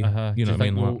happen the day. You know what I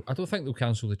mean? Like, I don't think they'll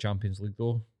cancel the Champions League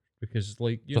though, because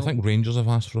like I think Rangers have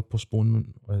asked for a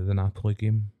postponement of the Napoli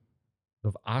game.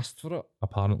 They've asked for it?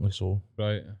 Apparently so.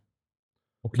 Right.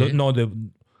 Okay.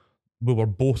 We were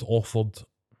both offered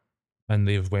and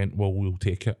they've went, well, we'll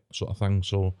take it, sort of thing.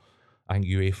 So I think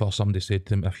UEFA, somebody said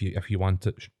to them, if you want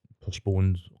it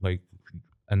postponed, like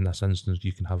in this instance,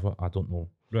 you can have it. I don't know.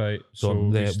 Right.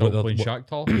 So they're still playing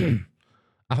Shakhtar?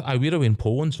 We're away in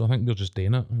Poland, so I think they're just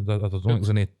doing it. I don't think there's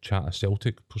any chat of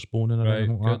Celtic postponing or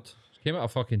anything like that. It came at a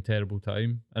fucking terrible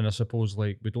time, and I suppose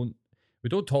like we don't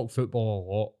talk football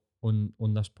a lot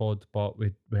on this pod, but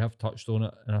we have touched on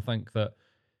it, and I think that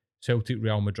Celtic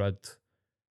Real Madrid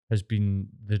has been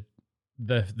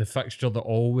the fixture that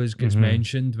always gets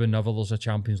mentioned whenever there's a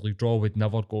Champions League draw. We'd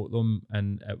never got them,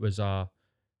 and it was a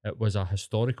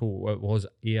historical, it was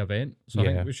a event. So I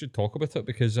think we should talk about it,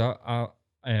 because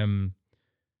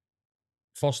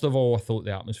first of all, I thought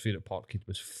the atmosphere at Parkhead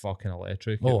was fucking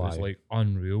electric. It was like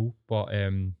unreal. But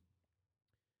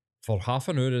for half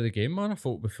an hour of the game, man, I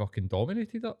thought we fucking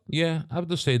dominated it. Yeah, I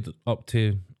would have said up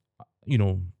to, you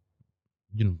know,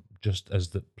 just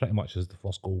pretty much as the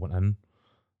first goal went in,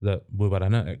 that we were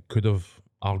in it. It could have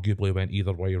arguably went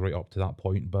either way right up to that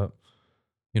point, but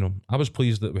you know, I was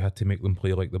pleased that we had to make them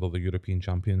play like they were the European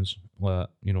champions.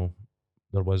 You know,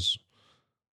 there was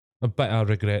a bit of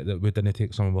regret that we didn't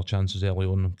take some of our chances early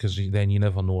on, because then you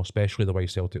never know, especially the way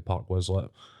Celtic Park was. Like,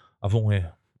 I've only,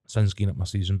 since getting up my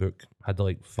season book, had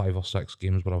like 5 or 6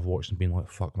 games where I've watched and been like,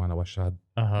 fuck man, I wish I had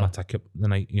my ticket the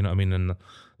night, you know what I mean? And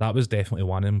that was definitely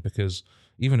one of them, because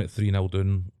even at 3-0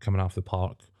 down, coming off the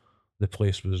park, the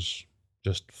place was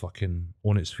just fucking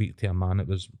on its feet to a man. It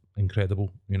was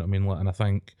incredible, you know what I mean? And I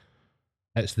think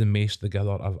it's the most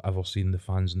together I've ever seen the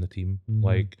fans and the team.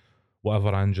 Like,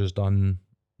 whatever Andrew's done,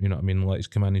 you know what I mean? Like, he's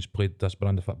come in, he's played this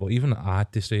brand of football. Even I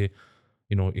had to say,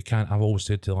 you know, I've always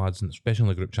said to the lads, and especially in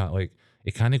the group chat, like,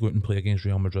 he can't go out and play against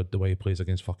Real Madrid the way he plays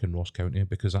against fucking Ross County,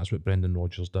 because that's what Brendan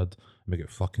Rodgers did. We get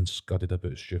fucking scudded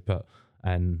about stupid.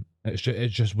 And it's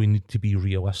just we need to be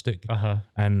realistic.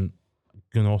 And,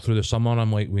 you know, through the summer,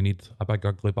 I'm like, we need a big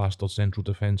ugly bastard central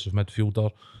defensive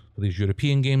midfielder for these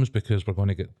European games, because we're going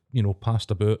to get, you know,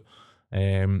 passed about.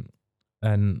 And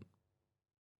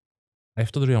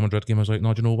after the Real Madrid game, I was like,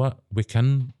 no, do you know what? We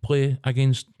can play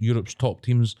against Europe's top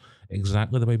teams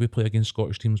exactly the way we play against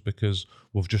Scottish teams, because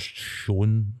we've just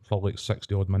shown for like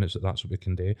 60 odd minutes that that's what we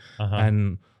can do.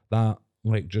 And that,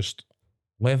 like, just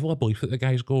level of belief that the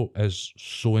guy's got is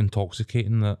so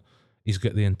intoxicating that he's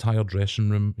got the entire dressing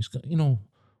room. He's got, you know,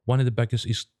 one of the biggest,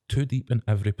 he's too deep in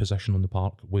every position on the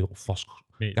park.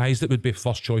 Guys that would be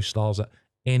first choice stars at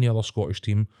any other Scottish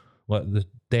team. Like, the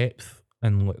depth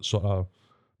and like sort of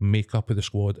makeup of the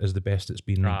squad is the best it's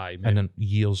been in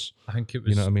years. I think it was,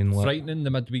 you know what I mean? Like, frightening,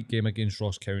 the midweek game against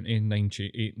Ross County. 9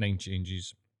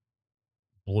 changes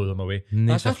blew them away.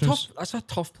 That's a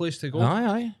tough place to go.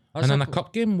 Aye. And in a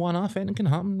cup game, 1-1, anything can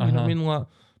happen. You know what I mean? Like,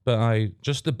 but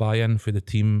just the buy-in for the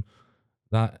team,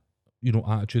 that, you know,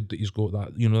 attitude that he's got,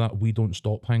 that, you know, that we don't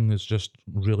stop thing is just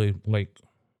really, like,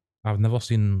 I've never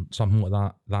seen something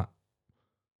like that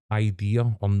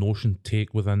idea or notion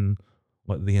take within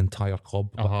like the entire club.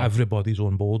 But everybody's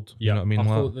on board. You know what I mean? I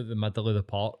thought that the middle of the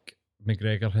park,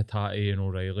 McGregor, Hatate and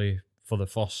O'Reilly, for the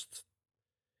first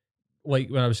like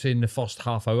when I was saying the first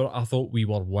half hour, I thought we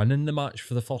were winning the match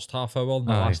for the first half hour.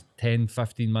 The Aye. last 10,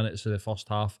 15 minutes of the first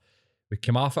half, we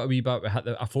came off it a wee bit.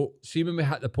 I thought, see when we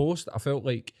hit the post, I felt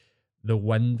like the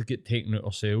wind get taken out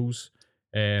our sails.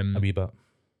 A wee bit.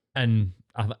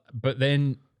 But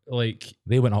then, like,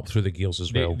 They went up through the gears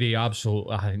as well. They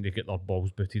absolutely, I think they get their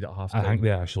balls booted at half time. I think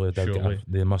they actually did. Surely.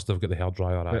 They must have got the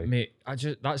hairdryer. But mate,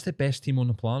 that's the best team on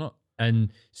the planet.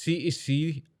 And to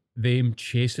see them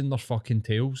chasing their fucking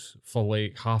tails for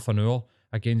like half an hour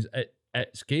against it,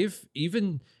 it's gave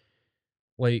even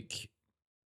like,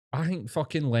 I think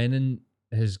fucking Lennon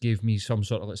has gave me some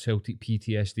sort of like Celtic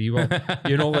PTSD. Where,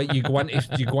 you know, like you go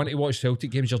into watch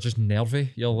Celtic games, you're just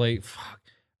nervy. You're like, fuck,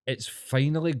 it's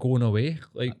finally going away.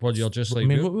 Like, where you're just like, I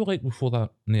mean, what we were like before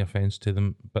that, no offence to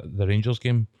them, but the Rangers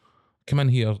game, came in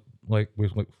here like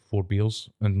with like 4 beers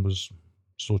and was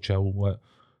so chill. Like,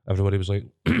 everybody was like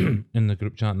in the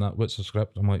group chat and that, what's the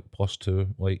script? I'm like,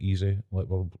 +2, like easy, like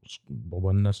we're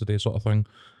winning this today sort of thing.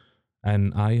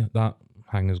 And that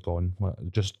hang is gone. Like,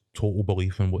 just total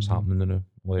belief in what's happening now.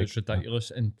 Like, it's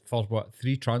ridiculous. And for what,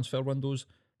 3 transfer windows,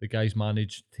 the guys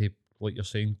managed to, like you're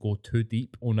saying, go too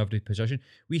deep on every position.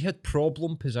 We had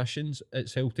problem positions at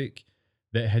Celtic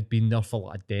that had been there for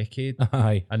like a decade.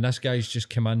 Aye. And this guy's just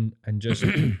come in and just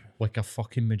like a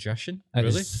fucking magician. Really?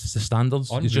 It's the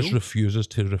standards. Unreal. He just refuses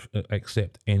to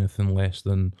accept anything less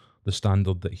than the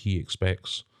standard that he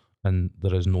expects, and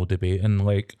there is no debate. And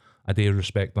like, I do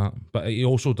respect that, but he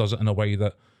also does it in a way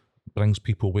that brings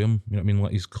people with him. You know what I mean?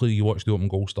 Like, he's clearly, you watch the open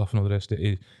goal stuff and all the rest of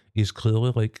it, he's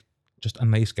clearly like just a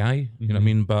nice guy. You know what I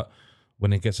mean? But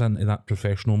when he gets into that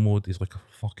professional mode, he's like a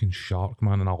fucking shark,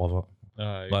 man, and I love it.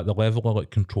 Aye. Like, the level of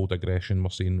like controlled aggression we're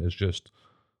seeing is just,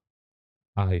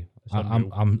 I'm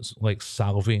like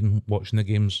salivating watching the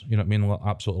games. You know what I mean? Like,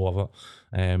 absolutely love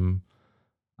it.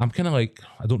 I'm kind of like,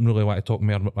 I don't really want to talk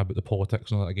more about the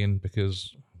politics and all that again,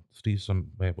 because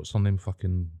what's her name?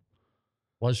 Fucking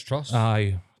Liz Truss.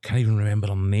 I can't even remember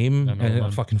her name.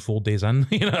 Fucking 4 days in.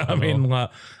 You know what I mean? Like,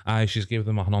 she's gave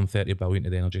them 130 billion to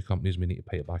the energy companies. We need to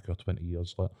pay it back for 20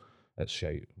 years. Like, it's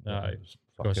shite. Aye.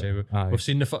 We've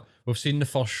seen the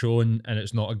first showing, and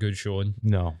it's not a good showing.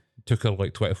 No, it took her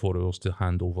like 24 hours to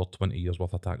hand over 20 years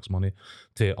worth of tax money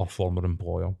to our former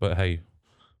employer. But hey,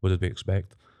 what did we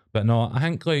expect? But no, I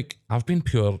think like I've been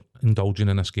pure indulging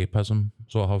in escapism.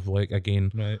 So I have like,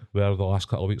 again, where the last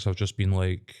couple of weeks I've just been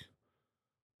like,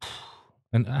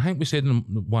 and I think we said in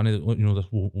one of the, you know,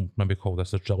 we'll maybe call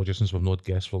this a trilogy since we've not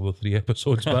guessed for the 3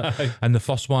 episodes. But and the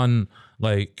first one,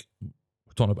 like,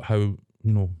 we're talking about how, you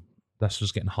know, this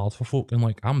was getting hard for folk, and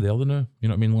like, I'm there now. You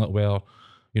know what I mean? Like, where,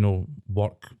 you know,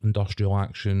 work, industrial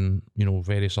action, you know,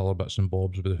 various other bits and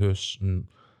bobs with the house, and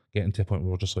getting to a point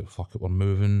where we're just like, fuck it, we're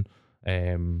moving.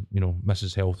 You know,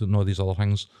 Mrs. Health and all these other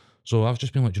things. So I've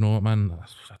just been like, you know what, man,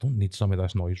 I don't need some of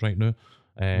this noise right now.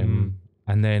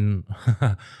 And then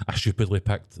I stupidly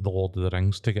picked The Lord of the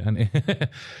Rings to get into,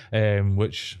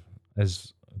 which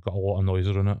has got a lot of noise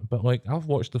around it. But like, I've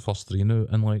watched the first 3 now,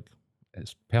 and like,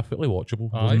 it's perfectly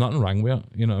watchable. There's nothing wrong with it.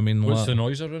 You know what I mean? What's like, the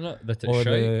noise around it? That it's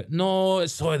shite? No,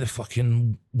 it's all the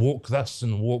fucking woke this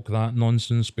and woke that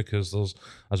nonsense, because there's,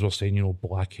 as we're saying, you know,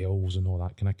 black elves and all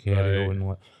that kind of carry on.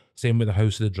 Like, same with the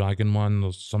House of the Dragon one.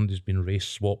 There's somebody's been race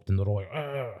swapped, and they're all like,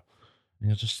 ah. And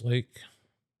you're just like,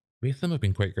 both of them have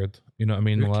been quite good. You know what I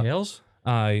mean? Who cares?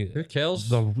 Aye. Who cares?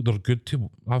 They're good to.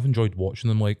 I've enjoyed watching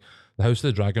them. Like, the House of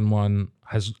the Dragon one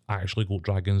has actually got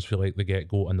dragons for like the get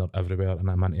go, and they're everywhere, and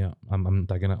I'm into it. I'm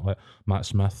digging it. Like, Matt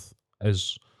Smith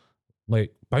is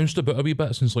like bounced about a wee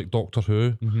bit since like Doctor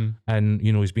Who, and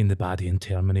you know, he's been the baddie in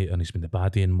Terminator, and he's been the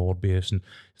baddie in Morbius, and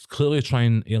he's clearly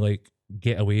trying to like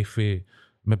get away from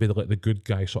maybe like the good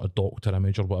guy sort of doctor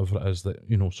image or whatever it is, that,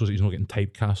 you know, so that he's not getting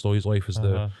typecast all his life as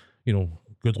the, you know,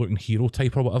 good looking hero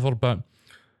type or whatever. But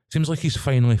it seems like he's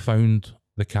finally found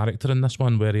the character in this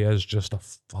one, where he is just a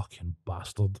fucking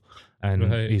bastard,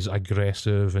 and he's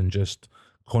aggressive and just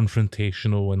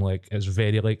confrontational, and like, it's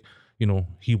very like, you know,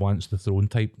 he wants the throne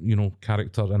type, you know,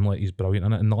 character, and like, he's brilliant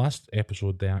in it. In the last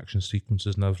episode, the action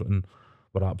sequences and everything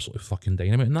were absolutely fucking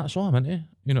dynamite, and that's all I'm into.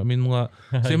 You know what I mean? Like,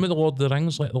 same with the Lord of the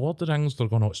Rings. Like, the Lord of the Rings, they're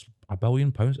going, oh, it's £1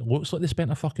 billion. It looks like they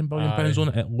spent £1 billion on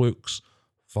it. It looks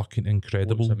fucking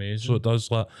incredible. Looks amazing. So it does.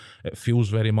 Like, it feels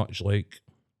very much like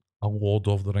a Lord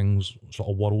of the Rings sort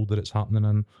of world that it's happening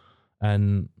in.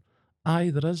 And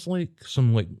there is like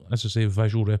some, like, as I say,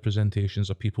 visual representations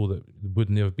of people that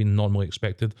wouldn't have been normally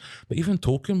expected. But even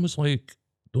Tolkien was like,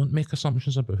 don't make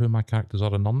assumptions about who my characters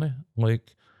are in Nurnie.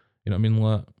 Like, you know what I mean?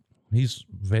 Like, he's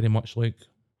very much like,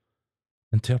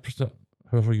 interpret it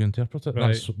however you interpret it.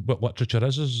 That's what literature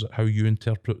is how you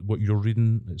interpret what you're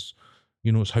reading. It's,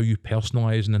 You know, it's how you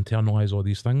personalize and internalize all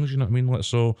these things. You know what I mean? Like,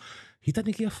 so he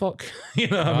didn't give a fuck. You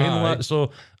know what I mean? Like,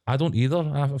 so I don't either.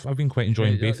 I've been quite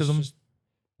enjoying both of them.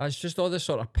 It's just all this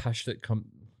sort of pish that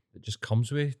just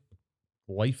comes with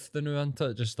life, the new into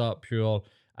it. Just that pure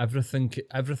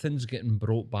everything's getting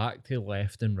brought back to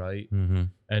left and right,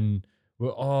 and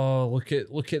look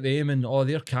at them, and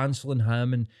they're cancelling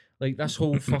him, and like this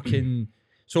whole fucking.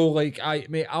 So like I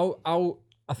think out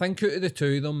of the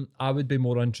two of them, I would be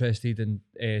more interested in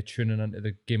tuning into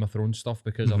the Game of Thrones stuff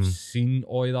because I've seen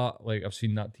all that. Like I've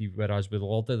seen that TV. Whereas with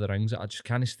Lord of the Rings, I just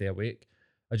can't stay awake.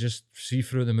 I just see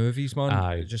through the movies,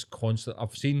 man. Just constant.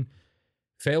 I've seen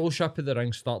Fellowship of the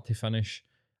Ring start to finish.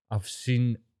 I've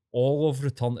seen all of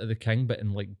Return to the King, but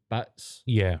in like bits.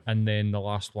 Yeah. And then the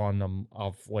last one,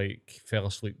 I've like fell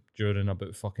asleep during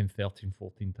about fucking 13,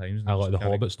 14 times. I like the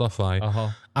Hobbit stuff. I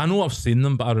know I've seen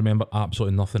them, but I remember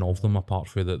absolutely nothing of them apart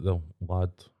from the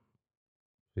lad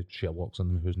who Sherlock's in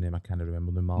them, whose name I can't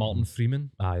remember now. Martin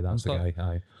Freeman. Aye, that's the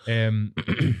guy.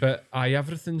 But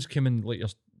everything's coming, like you're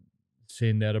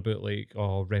saying there about like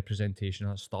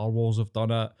representation. Star Wars have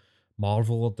done it.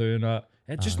 Marvel are doing it.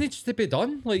 It just needs to be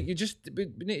done. Like we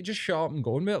need to just shut up and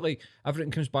go on with it. Like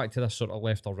everything comes back to this sort of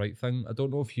left or right thing. I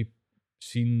don't know if you've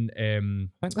seen. I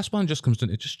think this one just comes down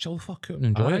to just chill the fuck out and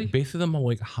enjoy it. Both of them are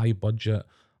like high budget,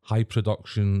 high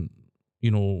production.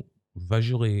 You know,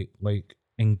 visually like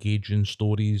engaging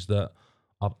stories that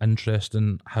are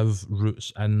interesting, have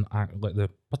roots in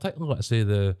like particularly let's say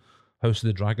the House of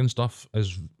the Dragon stuff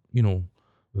is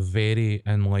very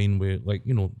in line with like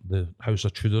the House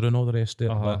of Tudor and all the rest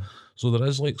of it. But, so there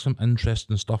is like some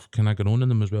interesting stuff kind of going on in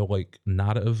them as well, like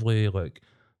narratively, like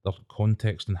their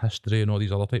context and history and all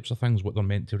these other types of things, what they're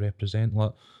meant to represent.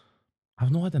 Like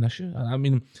I've not had an issue. I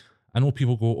mean, I know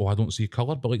people go, I don't see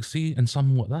colour, but like see in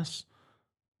something like this,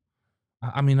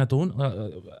 I mean, I don't.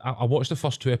 I watched the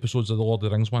first 2 episodes of the Lord of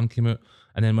the Rings one came out,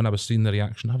 and then when I was seeing the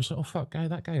reaction, I was like, oh fuck,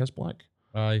 that guy is black.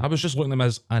 I was just looking at him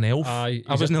as an elf. I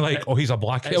wasn't like, he's a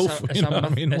black elf. It's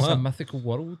a mythical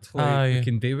world. Like, we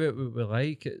can do it what we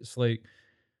like. It's like,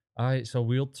 it's a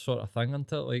weird sort of thing,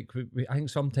 isn't it? Like, I think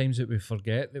sometimes that we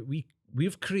forget that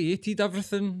we've created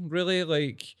everything, really.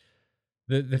 Like,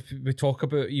 we talk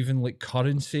about even like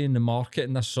currency in the market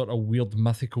and this sort of weird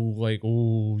mythical, like,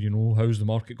 how's the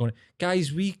market going?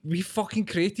 Guys, we fucking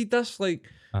created this. Like,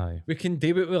 we can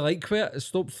do what we like with it.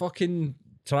 Stop fucking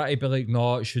try to be like,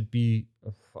 no, it should be.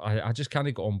 I just can't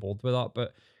get on board with that.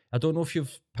 But I don't know if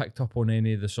you've picked up on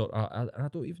any of the sort of. I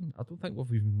don't think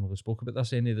we've even really spoke about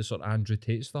this. Any of the sort of Andrew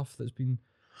Tate stuff that's been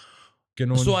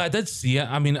going on. So I did see it.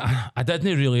 I mean, I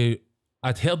didn't really.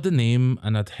 I'd heard the name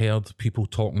and I'd heard people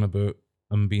talking about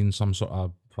him being some sort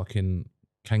of fucking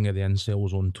king of the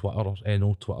incels on Twitter,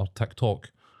 Twitter,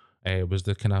 TikTok. Was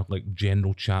the kind of like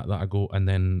general chat that I got, and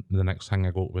then the next thing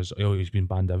I got was, he's been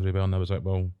banned everywhere, and I was like,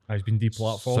 well, he's been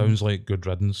deplatformed. Sounds like good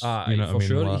riddance. You know what I mean?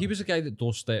 Sure. Like, he was the guy that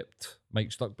doorstepped Mike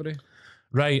Stuckbury.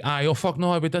 Right. Oh fuck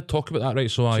no, we did talk about that.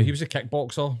 Right. So he was a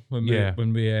kickboxer when we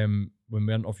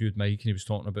interviewed Mike, and he was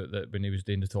talking about that when he was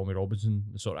doing the Tommy Robinson,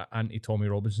 the sort of anti-Tommy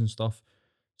Robinson stuff.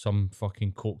 Some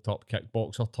fucking coked up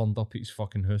kickboxer turned up at his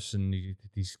fucking house, and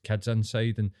these kids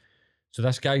inside, and so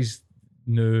this guy's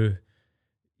new.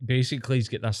 Basically, he's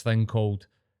got this thing called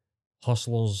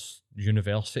Hustlers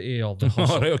University or the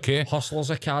Hustlers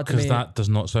Academy. Because that does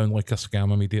not sound like a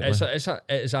scam immediately. It's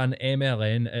an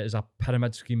MLN. It is a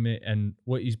pyramid scheme, mate, and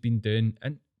what he's been doing.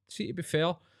 And see, to be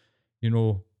fair, in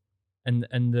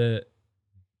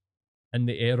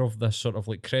the air of this sort of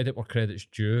like credit where credit's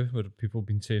due, where people have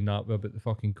been saying that about the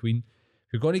fucking Queen.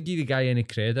 If you're going to give the guy any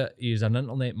credit, he is an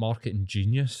internet marketing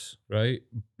genius, right?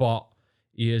 But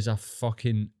he is a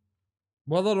fucking.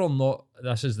 Whether or not,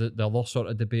 this is the other sort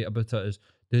of debate about it, is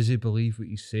does he believe what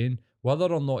he's saying? Whether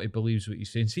or not he believes what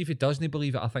he's saying. See, if he doesn't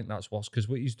believe it, I think that's worse, because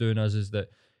what he's doing is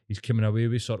that he's coming away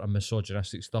with sort of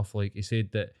misogynistic stuff. Like he said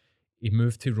that he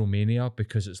moved to Romania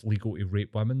because it's legal to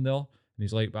rape women there. And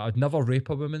he's like, but I'd never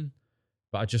rape a woman,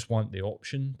 but I just want the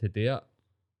option to do it.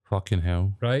 Fucking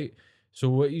hell. Right? So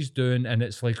what he's doing, and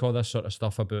it's like all this sort of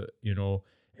stuff about,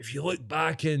 if you look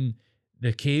back in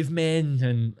the cavemen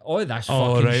and all that's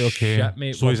fucking shit,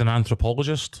 mate. So he's an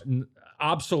anthropologist?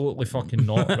 Absolutely fucking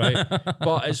not, right?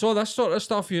 But it's all this sort of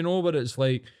stuff, where it's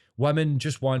like women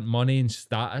just want money and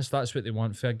status. That's what they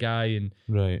want for a guy, and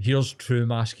here's true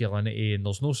masculinity, and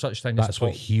there's no such thing as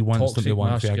what he wants to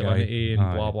want for a guy, and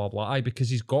blah blah blah. Because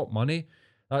he's got money.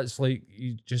 That's like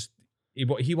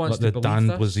he wants like to believe Dan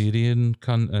this. Blazerian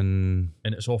cunt, and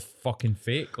it's all fucking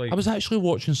fake. Like, I was actually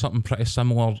watching something pretty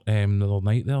similar the other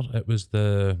night. There, it was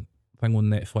the thing on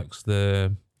Netflix.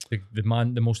 The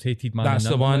most hated man. That's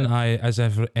the one. As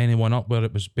ever anyone up, where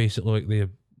it was basically like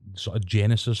sort of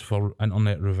genesis for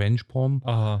internet revenge porn.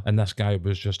 And this guy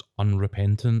was just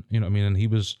unrepentant, you know what I mean? And he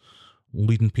was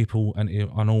leading people into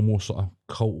an almost sort of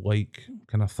cult-like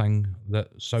kind of thing that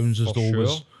sounds as For though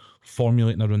was sure.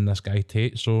 formulating around this guy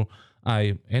Tate. So,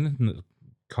 anything that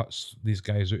cuts these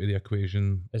guys out of the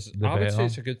equation, the I would say better.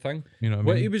 it's a good thing. You know what I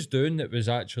What mean? he was doing that was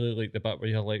actually like the bit where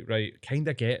you're like, right, kind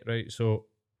of get, right? So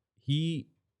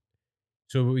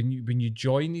when you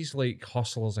join these like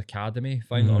Hustlers Academy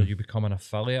thing or Mhm. you become an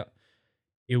affiliate,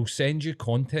 he'll send you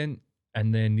content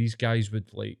and then these guys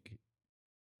would like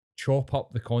chop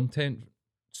up the content,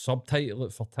 subtitle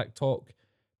it for TikTok,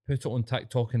 put it on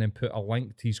TikTok, and then put a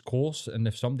link to his course. And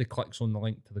if somebody clicks on the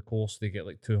link to the course, they get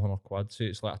like 200 quid. So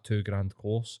it's like a $2,000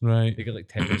 course. Right. They get like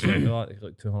 10% of that. They get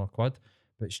like 200 quid.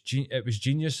 But it was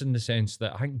genius in the sense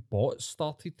that I think bots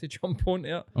started to jump onto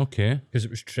it Okay. because it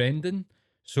was trending.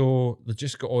 So they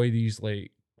just got all these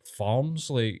like farms,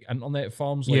 like internet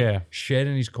farms, like Yeah.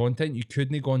 sharing his content. You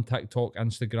couldn't go on TikTok,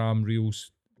 Instagram,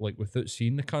 Reels, like without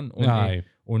seeing the cunt Aye.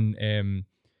 on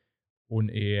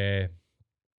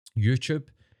YouTube.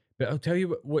 But I'll tell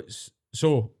you what's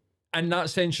so in that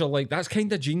sense, you're like, that's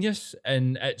kind of genius,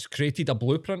 and it's created a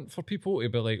blueprint for people to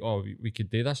be like, oh, we could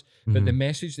do this. But the Mhm.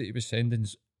 message that he was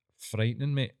sending's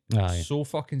frightening, mate. Aye. It's so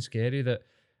fucking scary that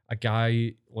a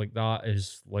guy like that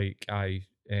is like, I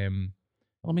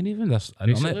mean, even this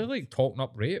basically internet, like talking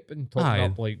up rape and talking Aye.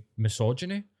 up like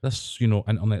misogyny. this,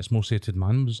 internet's most hated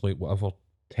man was like whatever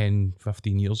 10,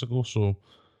 15 years ago. So,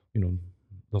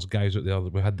 there's guys out there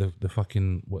that we had the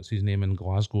fucking, what's his name in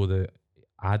Glasgow, the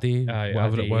Addy,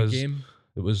 whatever it ADA was. game.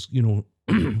 It was,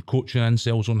 coaching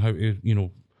incels on how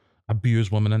to,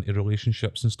 abuse women into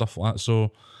relationships and stuff like that.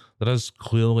 So there is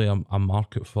clearly a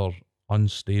market for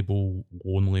unstable,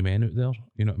 lonely men out there.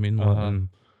 You know what I mean? And,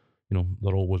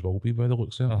 there always will be by the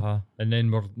looks of it. And then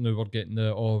we're getting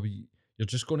you're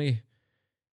just gonna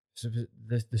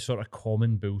the sort of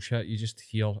common bullshit you just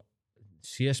hear.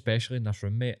 See, especially in this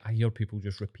room, mate, I hear people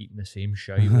just repeating the same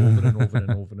shit over and over and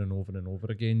over and over and over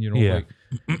again. Yeah.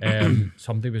 Like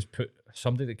somebody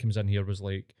that comes in here was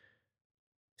like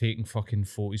taking fucking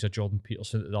photos of Jordan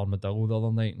Peterson at the Armadillo the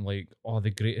other night and like, oh, the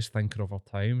greatest thinker of our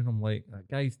time. And I'm like, that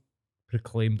guy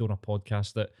proclaimed on a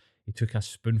podcast that he took a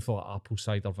spoonful of apple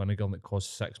cider vinegar and it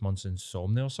caused 6 months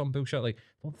insomnia or some bullshit. Like,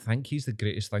 I don't think he's the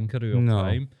greatest thinker of our No.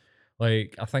 time.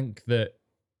 Like, I think that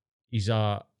he's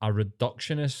a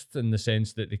reductionist in the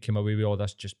sense that they came away with all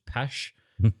this just pish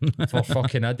for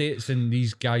fucking idiots, and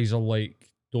these guys are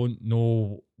like, don't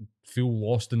know, feel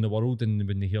lost in the world, and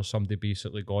when they hear somebody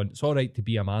basically going, it's all right to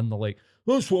be a man, they're like,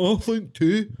 that's what I think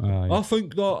too. Aye. I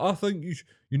think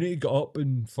you need to get up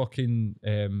and fucking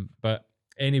but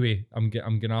anyway, I'm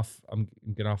gonna have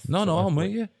No, sort of I'm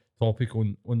with you. topic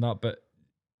on that, but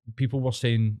people were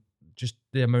saying just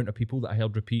the amount of people that I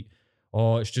heard repeat,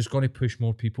 oh, it's just going to push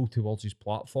more people towards his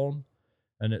platform.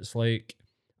 And it's like,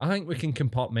 I think we can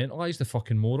compartmentalise the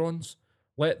fucking morons.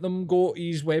 Let them go to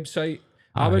his website.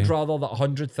 I would Aye. rather that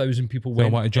 100,000 people They'll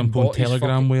went want to and jump on bought his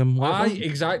Telegram with him. Aye, whatever.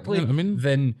 exactly. You know what I mean?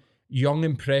 Than young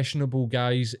impressionable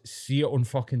guys see it on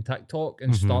fucking TikTok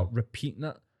and start repeating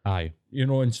it. Aye.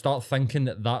 And start thinking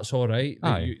that that's all right. That,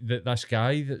 Aye. that this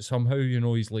guy, that somehow,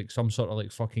 he's like some sort of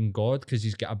like fucking god because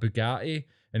he's got a Bugatti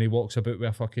and he walks about with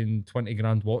a fucking 20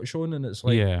 grand watch on, and it's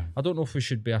like, Yeah. I don't know if we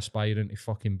should be aspiring to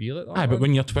fucking be like that. Aye, but man.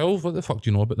 when you're 12, what the fuck do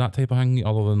you know about that type of thing?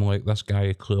 Other than like, this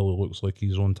guy clearly looks like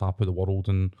he's on top of the world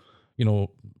and,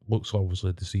 looks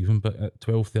obviously deceiving. But at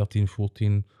 12, 13,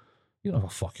 14, you don't have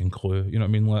a fucking clue. You know what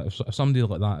I mean? Like, if somebody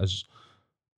like that is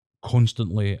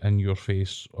constantly in your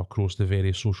face across the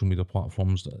various social media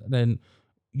platforms, then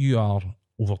you are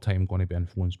over time going to be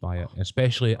influenced by it,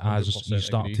 especially as you 100%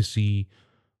 start agree. to see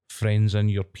friends in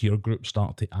your peer group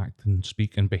start to act and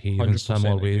speak and behave in 100%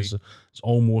 similar agree. ways. It's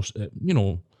almost,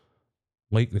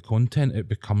 like the content, it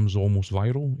becomes almost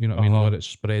viral. You know what I mean? Where it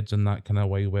spreads in that kind of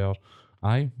way where,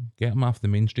 get them off the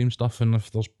mainstream stuff. And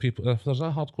if there's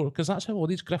a hardcore, because that's how all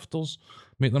these grifters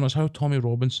make them. It's how Tommy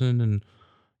Robinson and,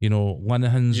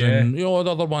 Linehans and, the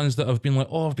other ones that have been like,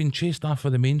 oh, I've been chased off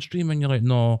of the mainstream. And you're like,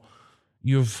 no,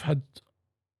 you've had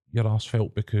your ass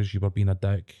felt because you were being a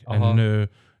dick. And now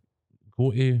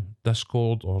go to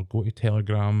Discord or go to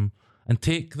Telegram and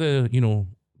take the,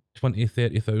 20,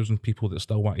 30,000 people that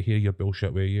still want to hear your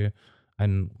bullshit with you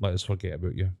and let us forget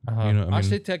about you. You know what I mean?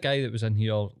 said to a guy that was in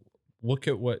here, look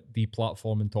at what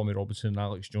deplatforming Tommy Robinson and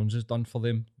Alex Jones has done for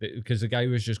them. Because the guy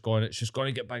was just going, it's just going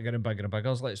to get bigger and bigger and bigger.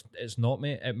 I was like, it's not,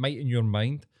 mate. It might in your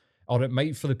mind, or it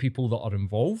might for the people that are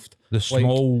involved. The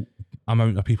small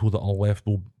amount of people that are left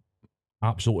will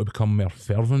absolutely become more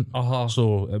fervent.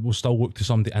 So it will still look to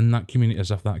somebody in that community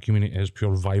as if that community is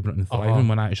pure vibrant and thriving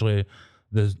when actually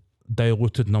the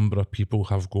diluted number of people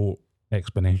have got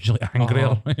exponentially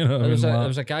angrier. You know what I mean? There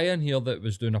was a guy in here that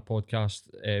was doing a podcast.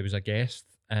 He was a guest,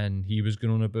 and he was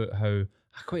going on about how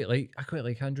I quite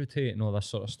like Andrew Tate and all this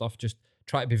sort of stuff. Just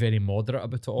try to be very moderate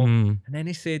about it all. And then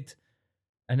he said,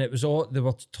 and it was all they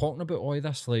were talking about all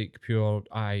this like pure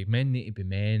men need to be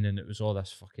men, and it was all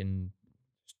this fucking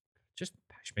just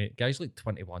pish, mate. Guy's like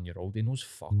 21-year-old, he knows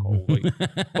fuck all. Like,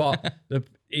 but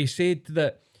he said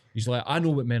that he's like, I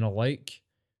know what men are like.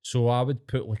 So I would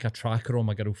put like a tracker on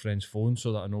my girlfriend's phone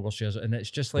so that I know where she is. And it's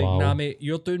just like, nah, mate,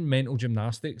 you're doing mental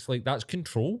gymnastics. Like, that's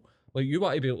control. Like, you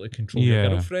want to be able to control your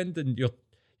girlfriend, and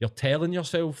you're telling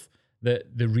yourself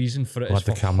that the reason for it is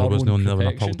for the camera was no never when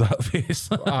I pulled protection. that face.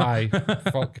 Aye,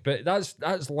 fuck. But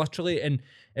that's literally, and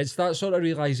it's that sort of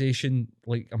realization.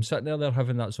 Like, I'm sitting there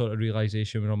having that sort of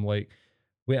realization when I'm like,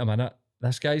 wait a minute,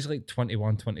 this guy's like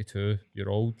 21,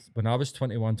 22-year-old. When I was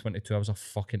 21, 22, I was a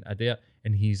fucking idiot,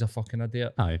 and he's a fucking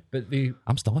idiot. Aye. But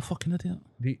I'm still a fucking idiot.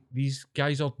 these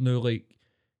guys are now like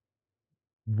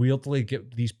weirdly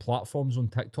get these platforms on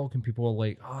TikTok, and people are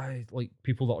like, like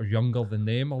people that are younger than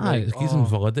them are like, it gives them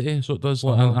validity. So it does.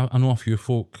 Like, I know a few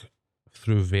folk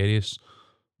through various,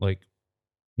 like,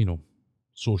 you know,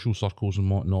 social circles and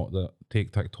whatnot that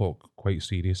take TikTok quite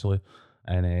seriously,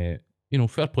 and you know,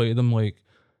 fair play to them. Like,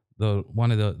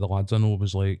 one of the lads I know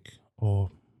was like,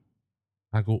 oh,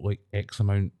 I got like X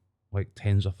amount, like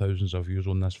tens of thousands of views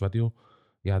on this video,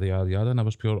 yada yada yada, and I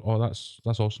was pure, oh, that's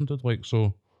awesome, dude. Like,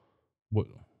 so what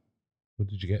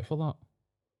did you get for that?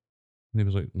 And he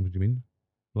was like, what do you mean?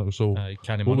 Like, so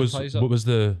can't what was monetize it.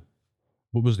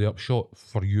 what was the upshot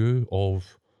for you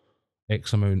of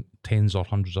X amount, tens or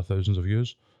hundreds of thousands of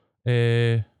views?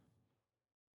 You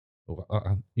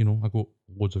know, I got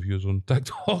loads of views on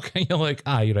TikTok, and you're like,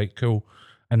 aye, right, cool.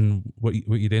 And what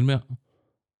you doing with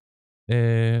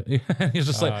it? It's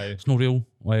just like, it's no real.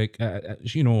 Like,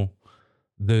 you know,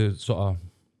 the sort of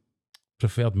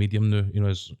preferred medium now, you know,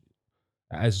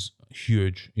 is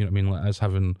huge. You know what I mean? Like, as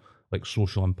having like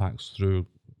social impacts through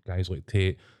guys like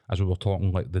Tate, as we were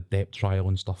talking, like the Depp trial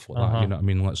and stuff like that. You know what I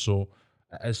mean? Like, so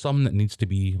it's something that needs to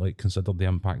be like considered, the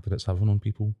impact that it's having on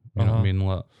people. You know what I mean?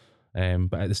 Like,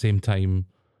 but at the same time,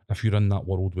 if you're in that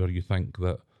world where you think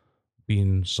that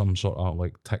being some sort of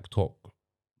like TikTok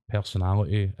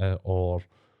personality, or,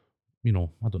 you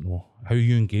know, I don't know, how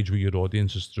you engage with your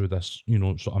audience is through this, you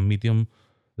know, sort of medium,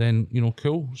 then, you know,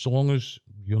 cool. So long as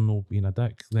you're not being a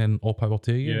dick, then all power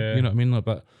to you. Yeah. You know what I mean? Like,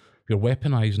 but if you're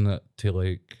weaponizing it to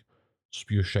like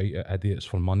spew shite at idiots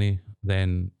for money,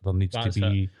 then there needs to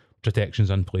be protections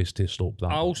in place to stop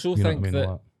that. I also think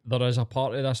that there is a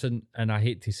part of this, and I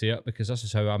hate to say it because this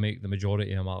is how I make the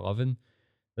majority of my living,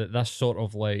 that this sort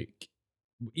of like,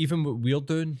 even what we're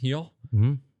doing here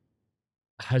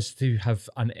has to have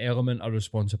an element of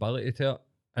responsibility to it,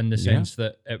 in the sense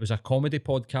that it was a comedy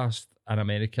podcast in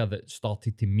America that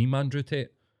started to meme Andrew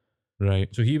Tate. Right.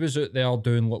 So he was out there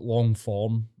doing like long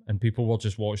form, and people were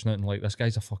just watching it and like, this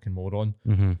guy's a fucking moron.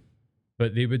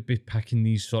 But they would be picking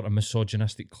these sort of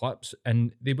misogynistic clips,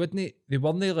 and they weren't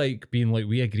like being like,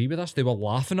 we agree with this. They were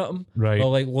laughing at him. Right. They're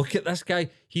like, look at this guy.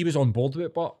 He was on board with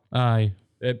it, but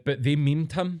but they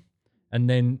memed him, and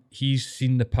then he's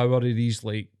seen the power of these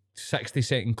like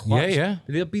 60-second clips. Yeah.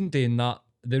 They've been doing that.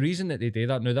 The reason that they do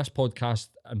that, now this podcast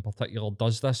in particular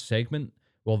does this segment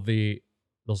where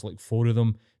there's like 4 of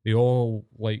them. They all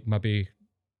like, maybe,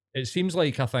 it seems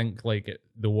like, I think like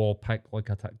they all pick like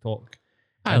a TikTok.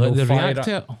 And like they react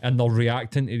to it. And they're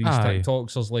reacting to these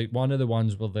TikToks. There's like one of the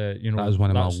ones where that is one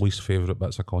of my least favourite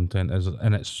bits of content,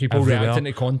 and it's people everywhere. Reacting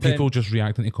to content. People just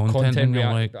reacting to content and you're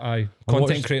like,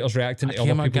 content creators reacting to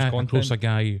other people's content. Across a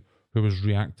guy who was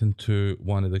reacting to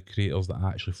one of the creators that I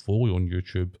actually follow on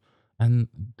YouTube, and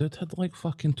dude had like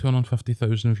fucking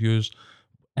 250,000 views,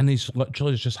 and he's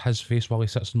literally just his face while he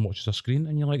sits and watches a screen,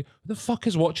 and you're like, who the fuck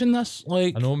is watching this?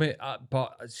 Like, I know, mate,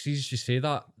 but see, as you say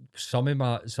that, some of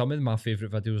my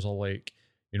favourite videos are like,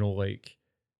 you know, like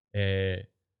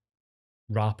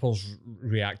rappers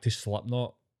react to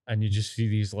Slipknot, and you just see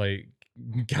these like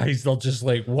guys, they're just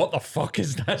like, what the fuck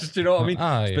is this? Do you know what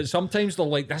I mean? But sometimes they're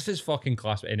like, this is fucking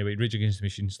class. But anyway, Rage Against the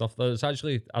Machine stuff, it's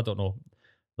actually, I don't know,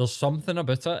 there's something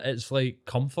about it. It's like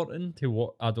comforting to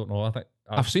what, I don't know. I think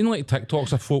I've seen like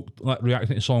TikToks of folk like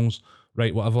reacting to songs,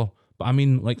 right, whatever. But I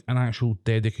mean like an actual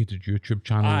dedicated YouTube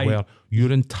channel where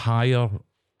your entire,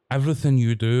 everything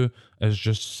you do is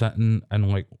just sitting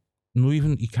and like,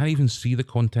 you can't even see the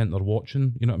content they're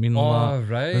watching. You know what I mean?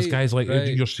 Right. This guy's like,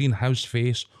 you're seeing his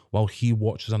face while he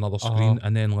watches another screen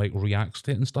and then like reacts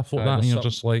to it and stuff like that. And you're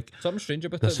just like, something strange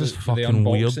about this it. is fucking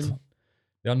weird.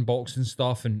 the unboxing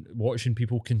stuff and watching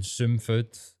people consume food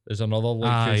is another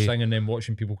like your Aye. thing, and then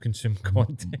watching people consume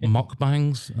content.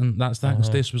 Mukbangs, and that's that. And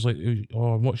Uh-huh. Stace was like,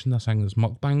 "Oh, I'm watching this thing that's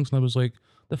mukbangs," and I was like,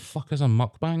 "The fuck is a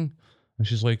mukbang?" And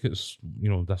she's like, "It's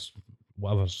this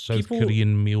whatever South People-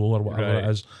 Korean meal or whatever Right. it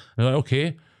is." And I'm like,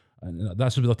 okay, and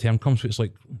that's where the term comes from. It's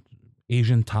like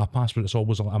Asian tapas, but it's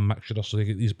always like a mixture. So they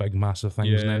get these big, massive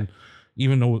things, and Yeah. then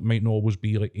even though it might not always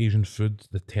be like Asian food,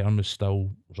 the term is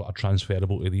still sort of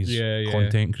transferable to these Yeah.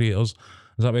 content creators.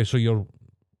 Is that way? So you're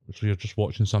just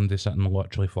watching somebody sitting and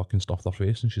literally fucking stuff their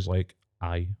face, and she's like,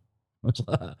 "Aye." It's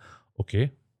like,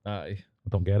 okay, Aye. I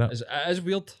don't get it. It is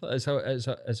weird. It's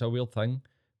a weird thing,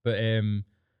 but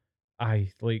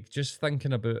I like just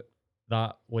thinking about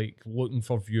that, like looking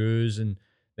for views and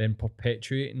then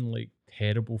perpetuating like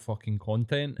terrible fucking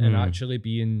content and actually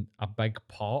being a big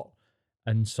part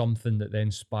in something that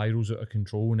then spirals out of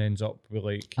control and ends up with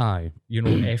like Aye,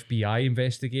 FBI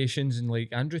investigations. And like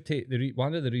Andrew Tate,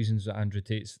 one of the reasons that Andrew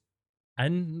Tate's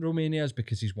in Romania is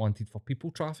because he's wanted for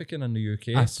people trafficking in the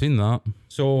UK. I've seen that.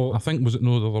 So I think was it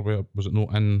no the other way? Was it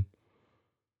not in?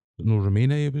 Was it no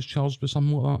Romania? He was charged with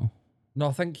something like that. no,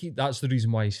 I think that's the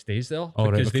reason why he stays there, Oh,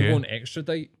 right, because they okay. won't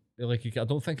extradite. Like, I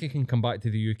don't think he can come back to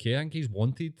the UK. I think he's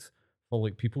wanted for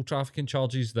like people trafficking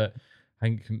charges that I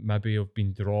think maybe have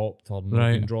been dropped or not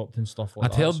Right. been dropped and stuff like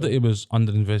I'd that. heard that he was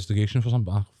under investigation for something,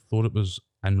 but I thought it was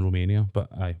in Romania. But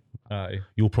Aye,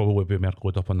 you'll probably be more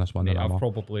clued up on this one mate, than I I've am.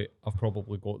 probably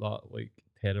got that like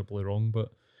terribly wrong,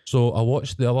 but So I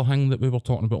watched the other thing that we were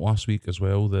talking about last week as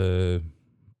well.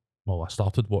 I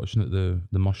started watching it,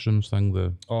 the mushrooms thing,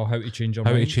 how to change your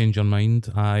how mind, to change your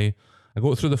mind. I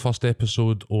got through the first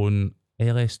episode on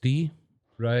LSD,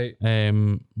 right?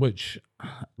 which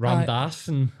Ram Dass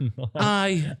and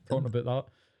I talking about that.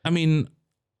 I mean,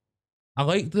 I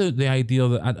like the idea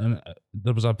that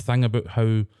there was a thing about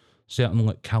how certain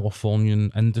like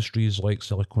Californian industries like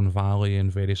Silicon Valley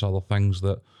and various other things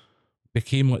that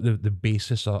became like the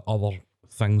basis of other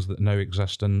things that now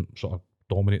exist and sort of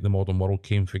dominate the modern world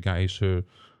came for guys who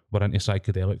were into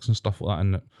psychedelics and stuff like that,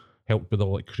 and it helped with the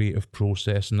like creative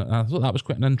process, and I thought that was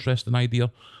quite an interesting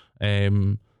idea.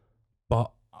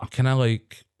 But I kind of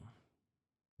like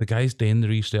the guys doing the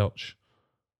research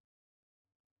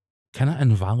kind of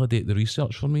invalidate the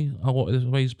research for me a lot of the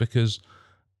ways, because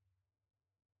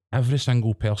every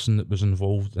single person that was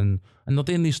involved and they're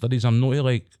doing these studies, I'm not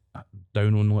like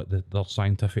down on like their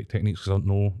scientific techniques because I don't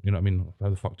know, you know what I mean, how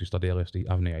the fuck do you study LSD?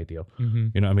 I have no idea. Mm-hmm.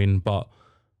 You know what I mean? But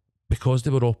because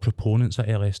they were all proponents of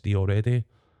LSD already,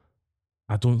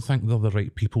 I don't think they're the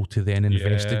right people to then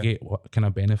investigate what kind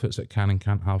of benefits it can and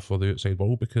can't have for the outside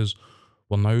world, because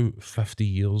we're now 50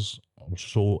 years or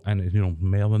so into,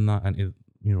 more than that, into,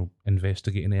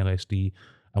 investigating LSD,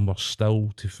 and we're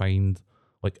still to find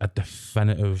like a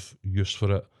definitive use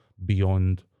for it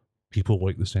beyond people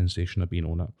like the sensation of being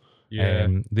on it. Yeah.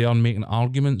 They are making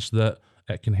arguments that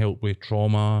it can help with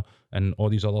trauma and all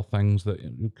these other things that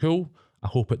cool. I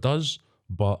hope it does,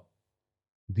 but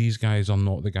these guys are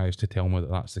not the guys to tell me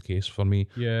that that's the case for me.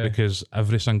 Yeah. Because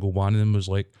every single one of them was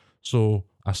like, so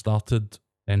I started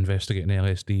investigating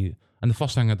LSD, and the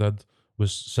first thing I did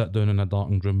was sit down in a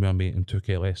darkened room with a mate and took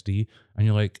LSD, and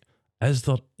you're like, is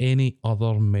there any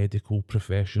other medical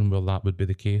profession where that would be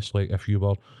the case? Like if you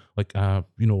were like a,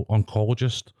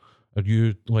 oncologist, are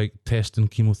you like testing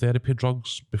chemotherapy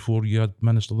drugs before you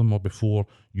administer them or before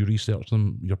you research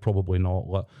them? You're probably not.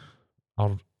 Like,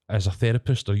 or as a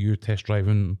therapist, are you test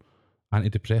driving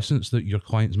antidepressants that your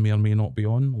clients may or may not be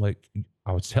on? Like,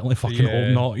 I would certainly fucking hope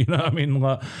not, you know what I mean?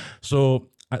 Like, so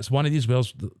it's one of these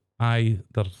whereas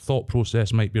their thought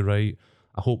process might be right.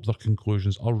 I hope their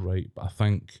conclusions are right, but I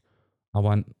think I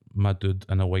want my dude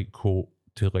in a white coat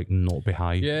to like not be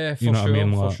high. Yeah, for you know sure, what I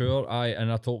mean? for Like, sure.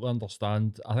 And I totally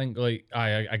understand. I think like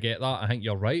I get that. I think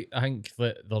you're right. I think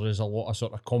that there is a lot of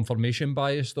sort of confirmation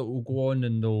bias that will go on,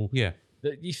 and yeah.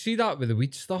 you see that with the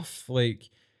weed stuff, like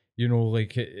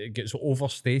like it gets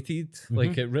overstated.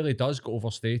 Like it really does get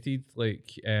overstated.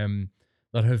 Like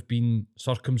there have been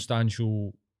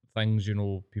circumstantial things,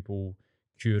 people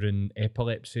curing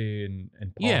epilepsy and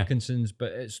Parkinson's,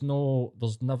 but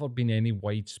there's never been any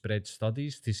widespread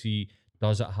studies to see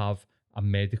does it have a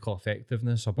medical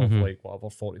effectiveness above like whatever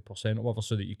 40% or whatever,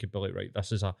 so that you could be like, right,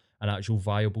 this is an actual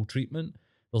viable treatment.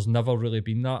 There's never really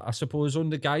been that. I suppose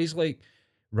on the guys like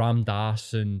Ram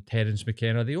Dass and Terence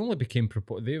McKenna, they only became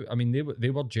they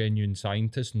were genuine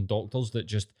scientists and doctors that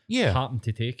just happened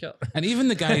to take it. And even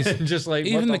the guys, just like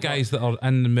even the guys that are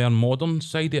in the more modern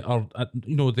side are,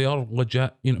 they are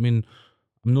legit. You know what I mean?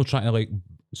 I'm not trying to like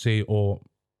say, oh,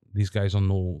 these guys are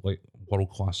no like world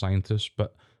class scientists,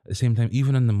 but at the same time,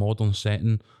 even in the modern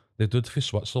setting, the dude for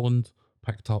Switzerland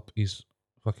picked up his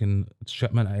fucking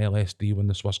shipment of LSD when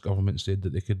the Swiss government said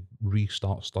that they could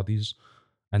restart studies.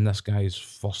 And this guy's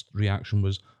first reaction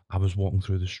was, I was walking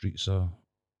through the streets of,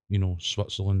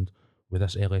 Switzerland with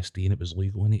this LSD and it was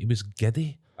legal. And he was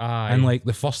giddy. Aye. And like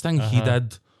the first thing he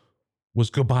did was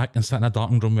go back and sit in a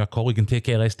darkened room with a colleague and take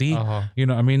LSD. You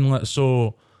know what I mean? Like,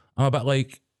 so I'm a bit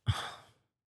like,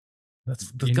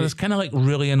 that's kind of like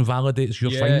really invalidates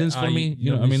your findings for me.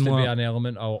 You know what I mean? There like, needs to be an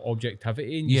element of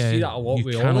objectivity, and you see that a lot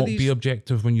with all of cannot these. be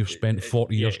objective when you've spent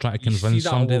 40 years trying to convince you see that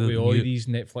somebody a lot that with all of these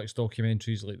Netflix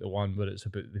documentaries, like the one where it's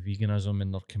about the veganism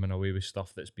and they're coming away with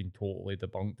stuff that's been totally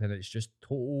debunked, and it's just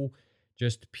total,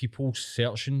 just people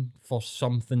searching for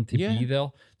something to be there.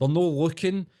 They're not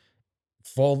looking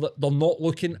they're not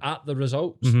looking at the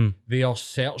results. They are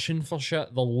searching for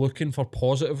shit. They're looking for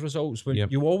positive results. When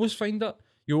you always find that.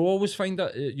 You'll always find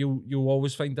that. You'll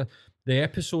always find that. The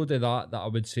episode of that I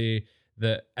would say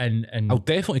that in I'll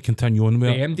definitely continue on with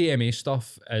the MDMA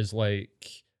stuff is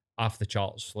like off the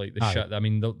charts. Like the shit. I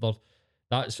mean,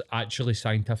 that's actually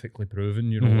scientifically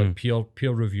proven. You know, like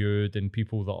peer reviewed, and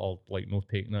people that are like not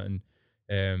taking it.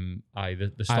 And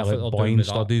the stuff that they're doing with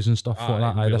studies and stuff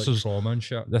like that. This is trauma and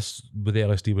shit. This with the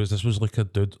LSD was like a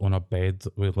dude on a bed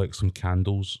with like some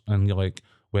candles, and you're like,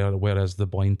 where is the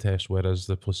blind test? Where is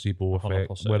the placebo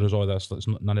effect? 100%. Where is all this?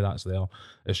 None of that's there.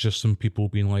 It's just some people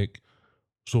being like,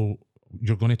 so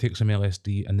you're going to take some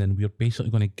LSD and then we're basically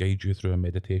going to guide you through a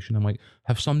meditation. I'm like,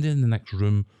 have somebody in the next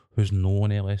room who's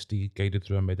known LSD guided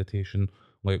through a meditation.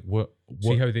 Like what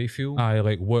see how they feel.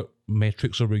 Like what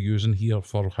metrics are we using here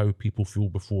for how people feel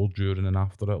before, during, and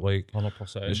after it? Like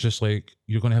 100%. It's just like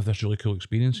you're going to have this really cool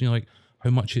experience, and you're like,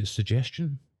 how much is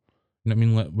suggestion? You know what I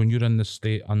mean? Like when you're in this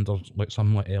state under like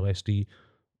something like LSD,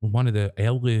 one of the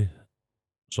early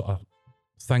sort of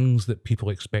things that people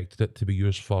expected it to be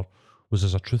used for was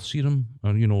as a truth serum,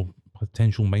 or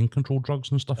potential mind control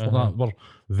drugs and stuff like that were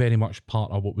very much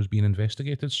part of what was being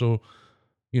investigated. So,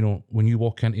 when you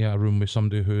walk into a room with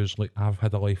somebody who's like, I've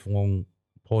had a lifelong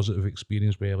positive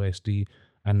experience with LSD,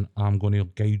 and I'm going to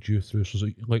guide you through. So,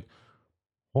 like,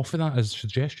 offer that as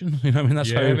suggestion. You know what I mean?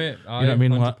 That's how. Mate. You know what I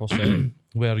mean? 100%. Like,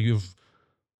 where you've,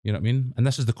 you know what I mean? And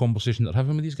this is the conversation they're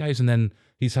having with these guys, and then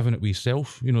he's having it with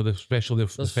himself. Especially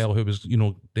the fellow who was,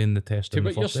 doing the test in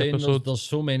the first episode. There's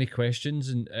so many questions,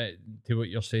 and to what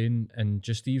you're saying, and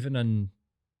just even in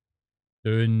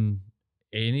doing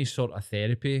any sort of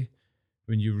therapy,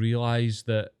 when you realise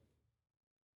that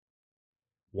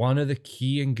one of the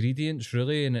key ingredients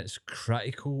really, and it's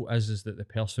critical, is that the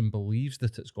person believes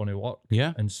that it's going to work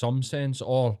in some sense,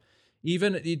 or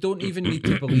even you don't even need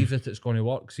to believe that it's going to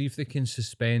work. See if they can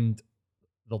suspend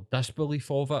their disbelief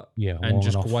of it and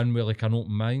just go in with like an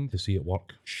open mind to see it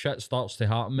work. Shit starts to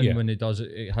happen, and when it does,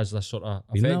 it has this sort of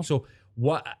effect. So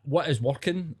what is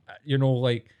working?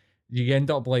 Like you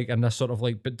end up like in this sort of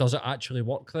like, but does it actually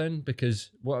work then?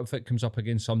 Because what if it comes up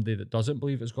against somebody that doesn't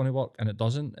believe it's going to work and it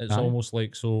doesn't? It's almost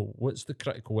like, so what's the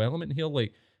critical element here?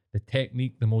 Like the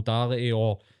technique, the modality,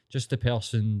 or just the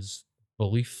person's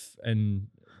belief in,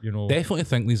 Definitely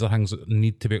think these are things that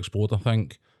need to be explored. I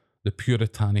think the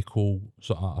puritanical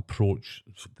sort of approach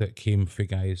that came for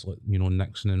guys like,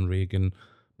 Nixon and Reagan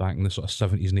back in the sort of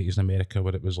 70s and 80s in America,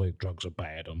 where it was like, drugs are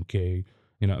bad, okay.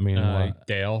 You know what I mean? Like,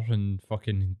 Dare and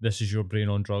fucking, this is your brain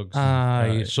on drugs.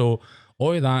 So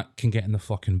all of that can get in the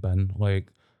fucking bin. Like,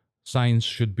 science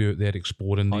should be out there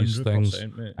exploring these things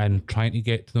and trying to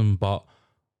get to them, but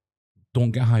don't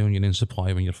get high on your own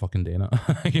supply when you're fucking doing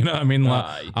it. You know what I mean?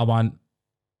 Like, I want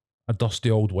a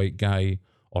dusty old white guy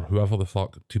or whoever the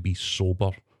fuck to be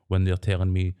sober when they're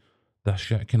telling me this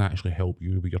shit can actually help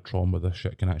you with your trauma, this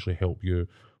shit can actually help you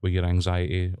with your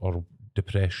anxiety or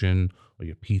depression or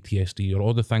your PTSD or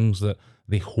all the things that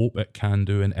they hope it can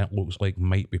do and it looks like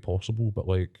might be possible, but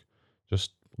like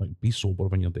just like be sober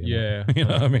when you're doing it. You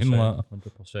know what I mean?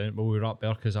 100%. Well, we're up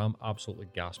there because I'm absolutely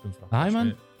gasping for a aye, man.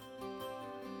 Mate.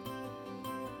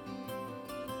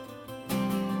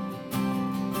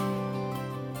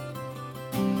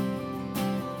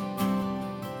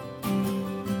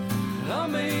 I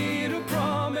made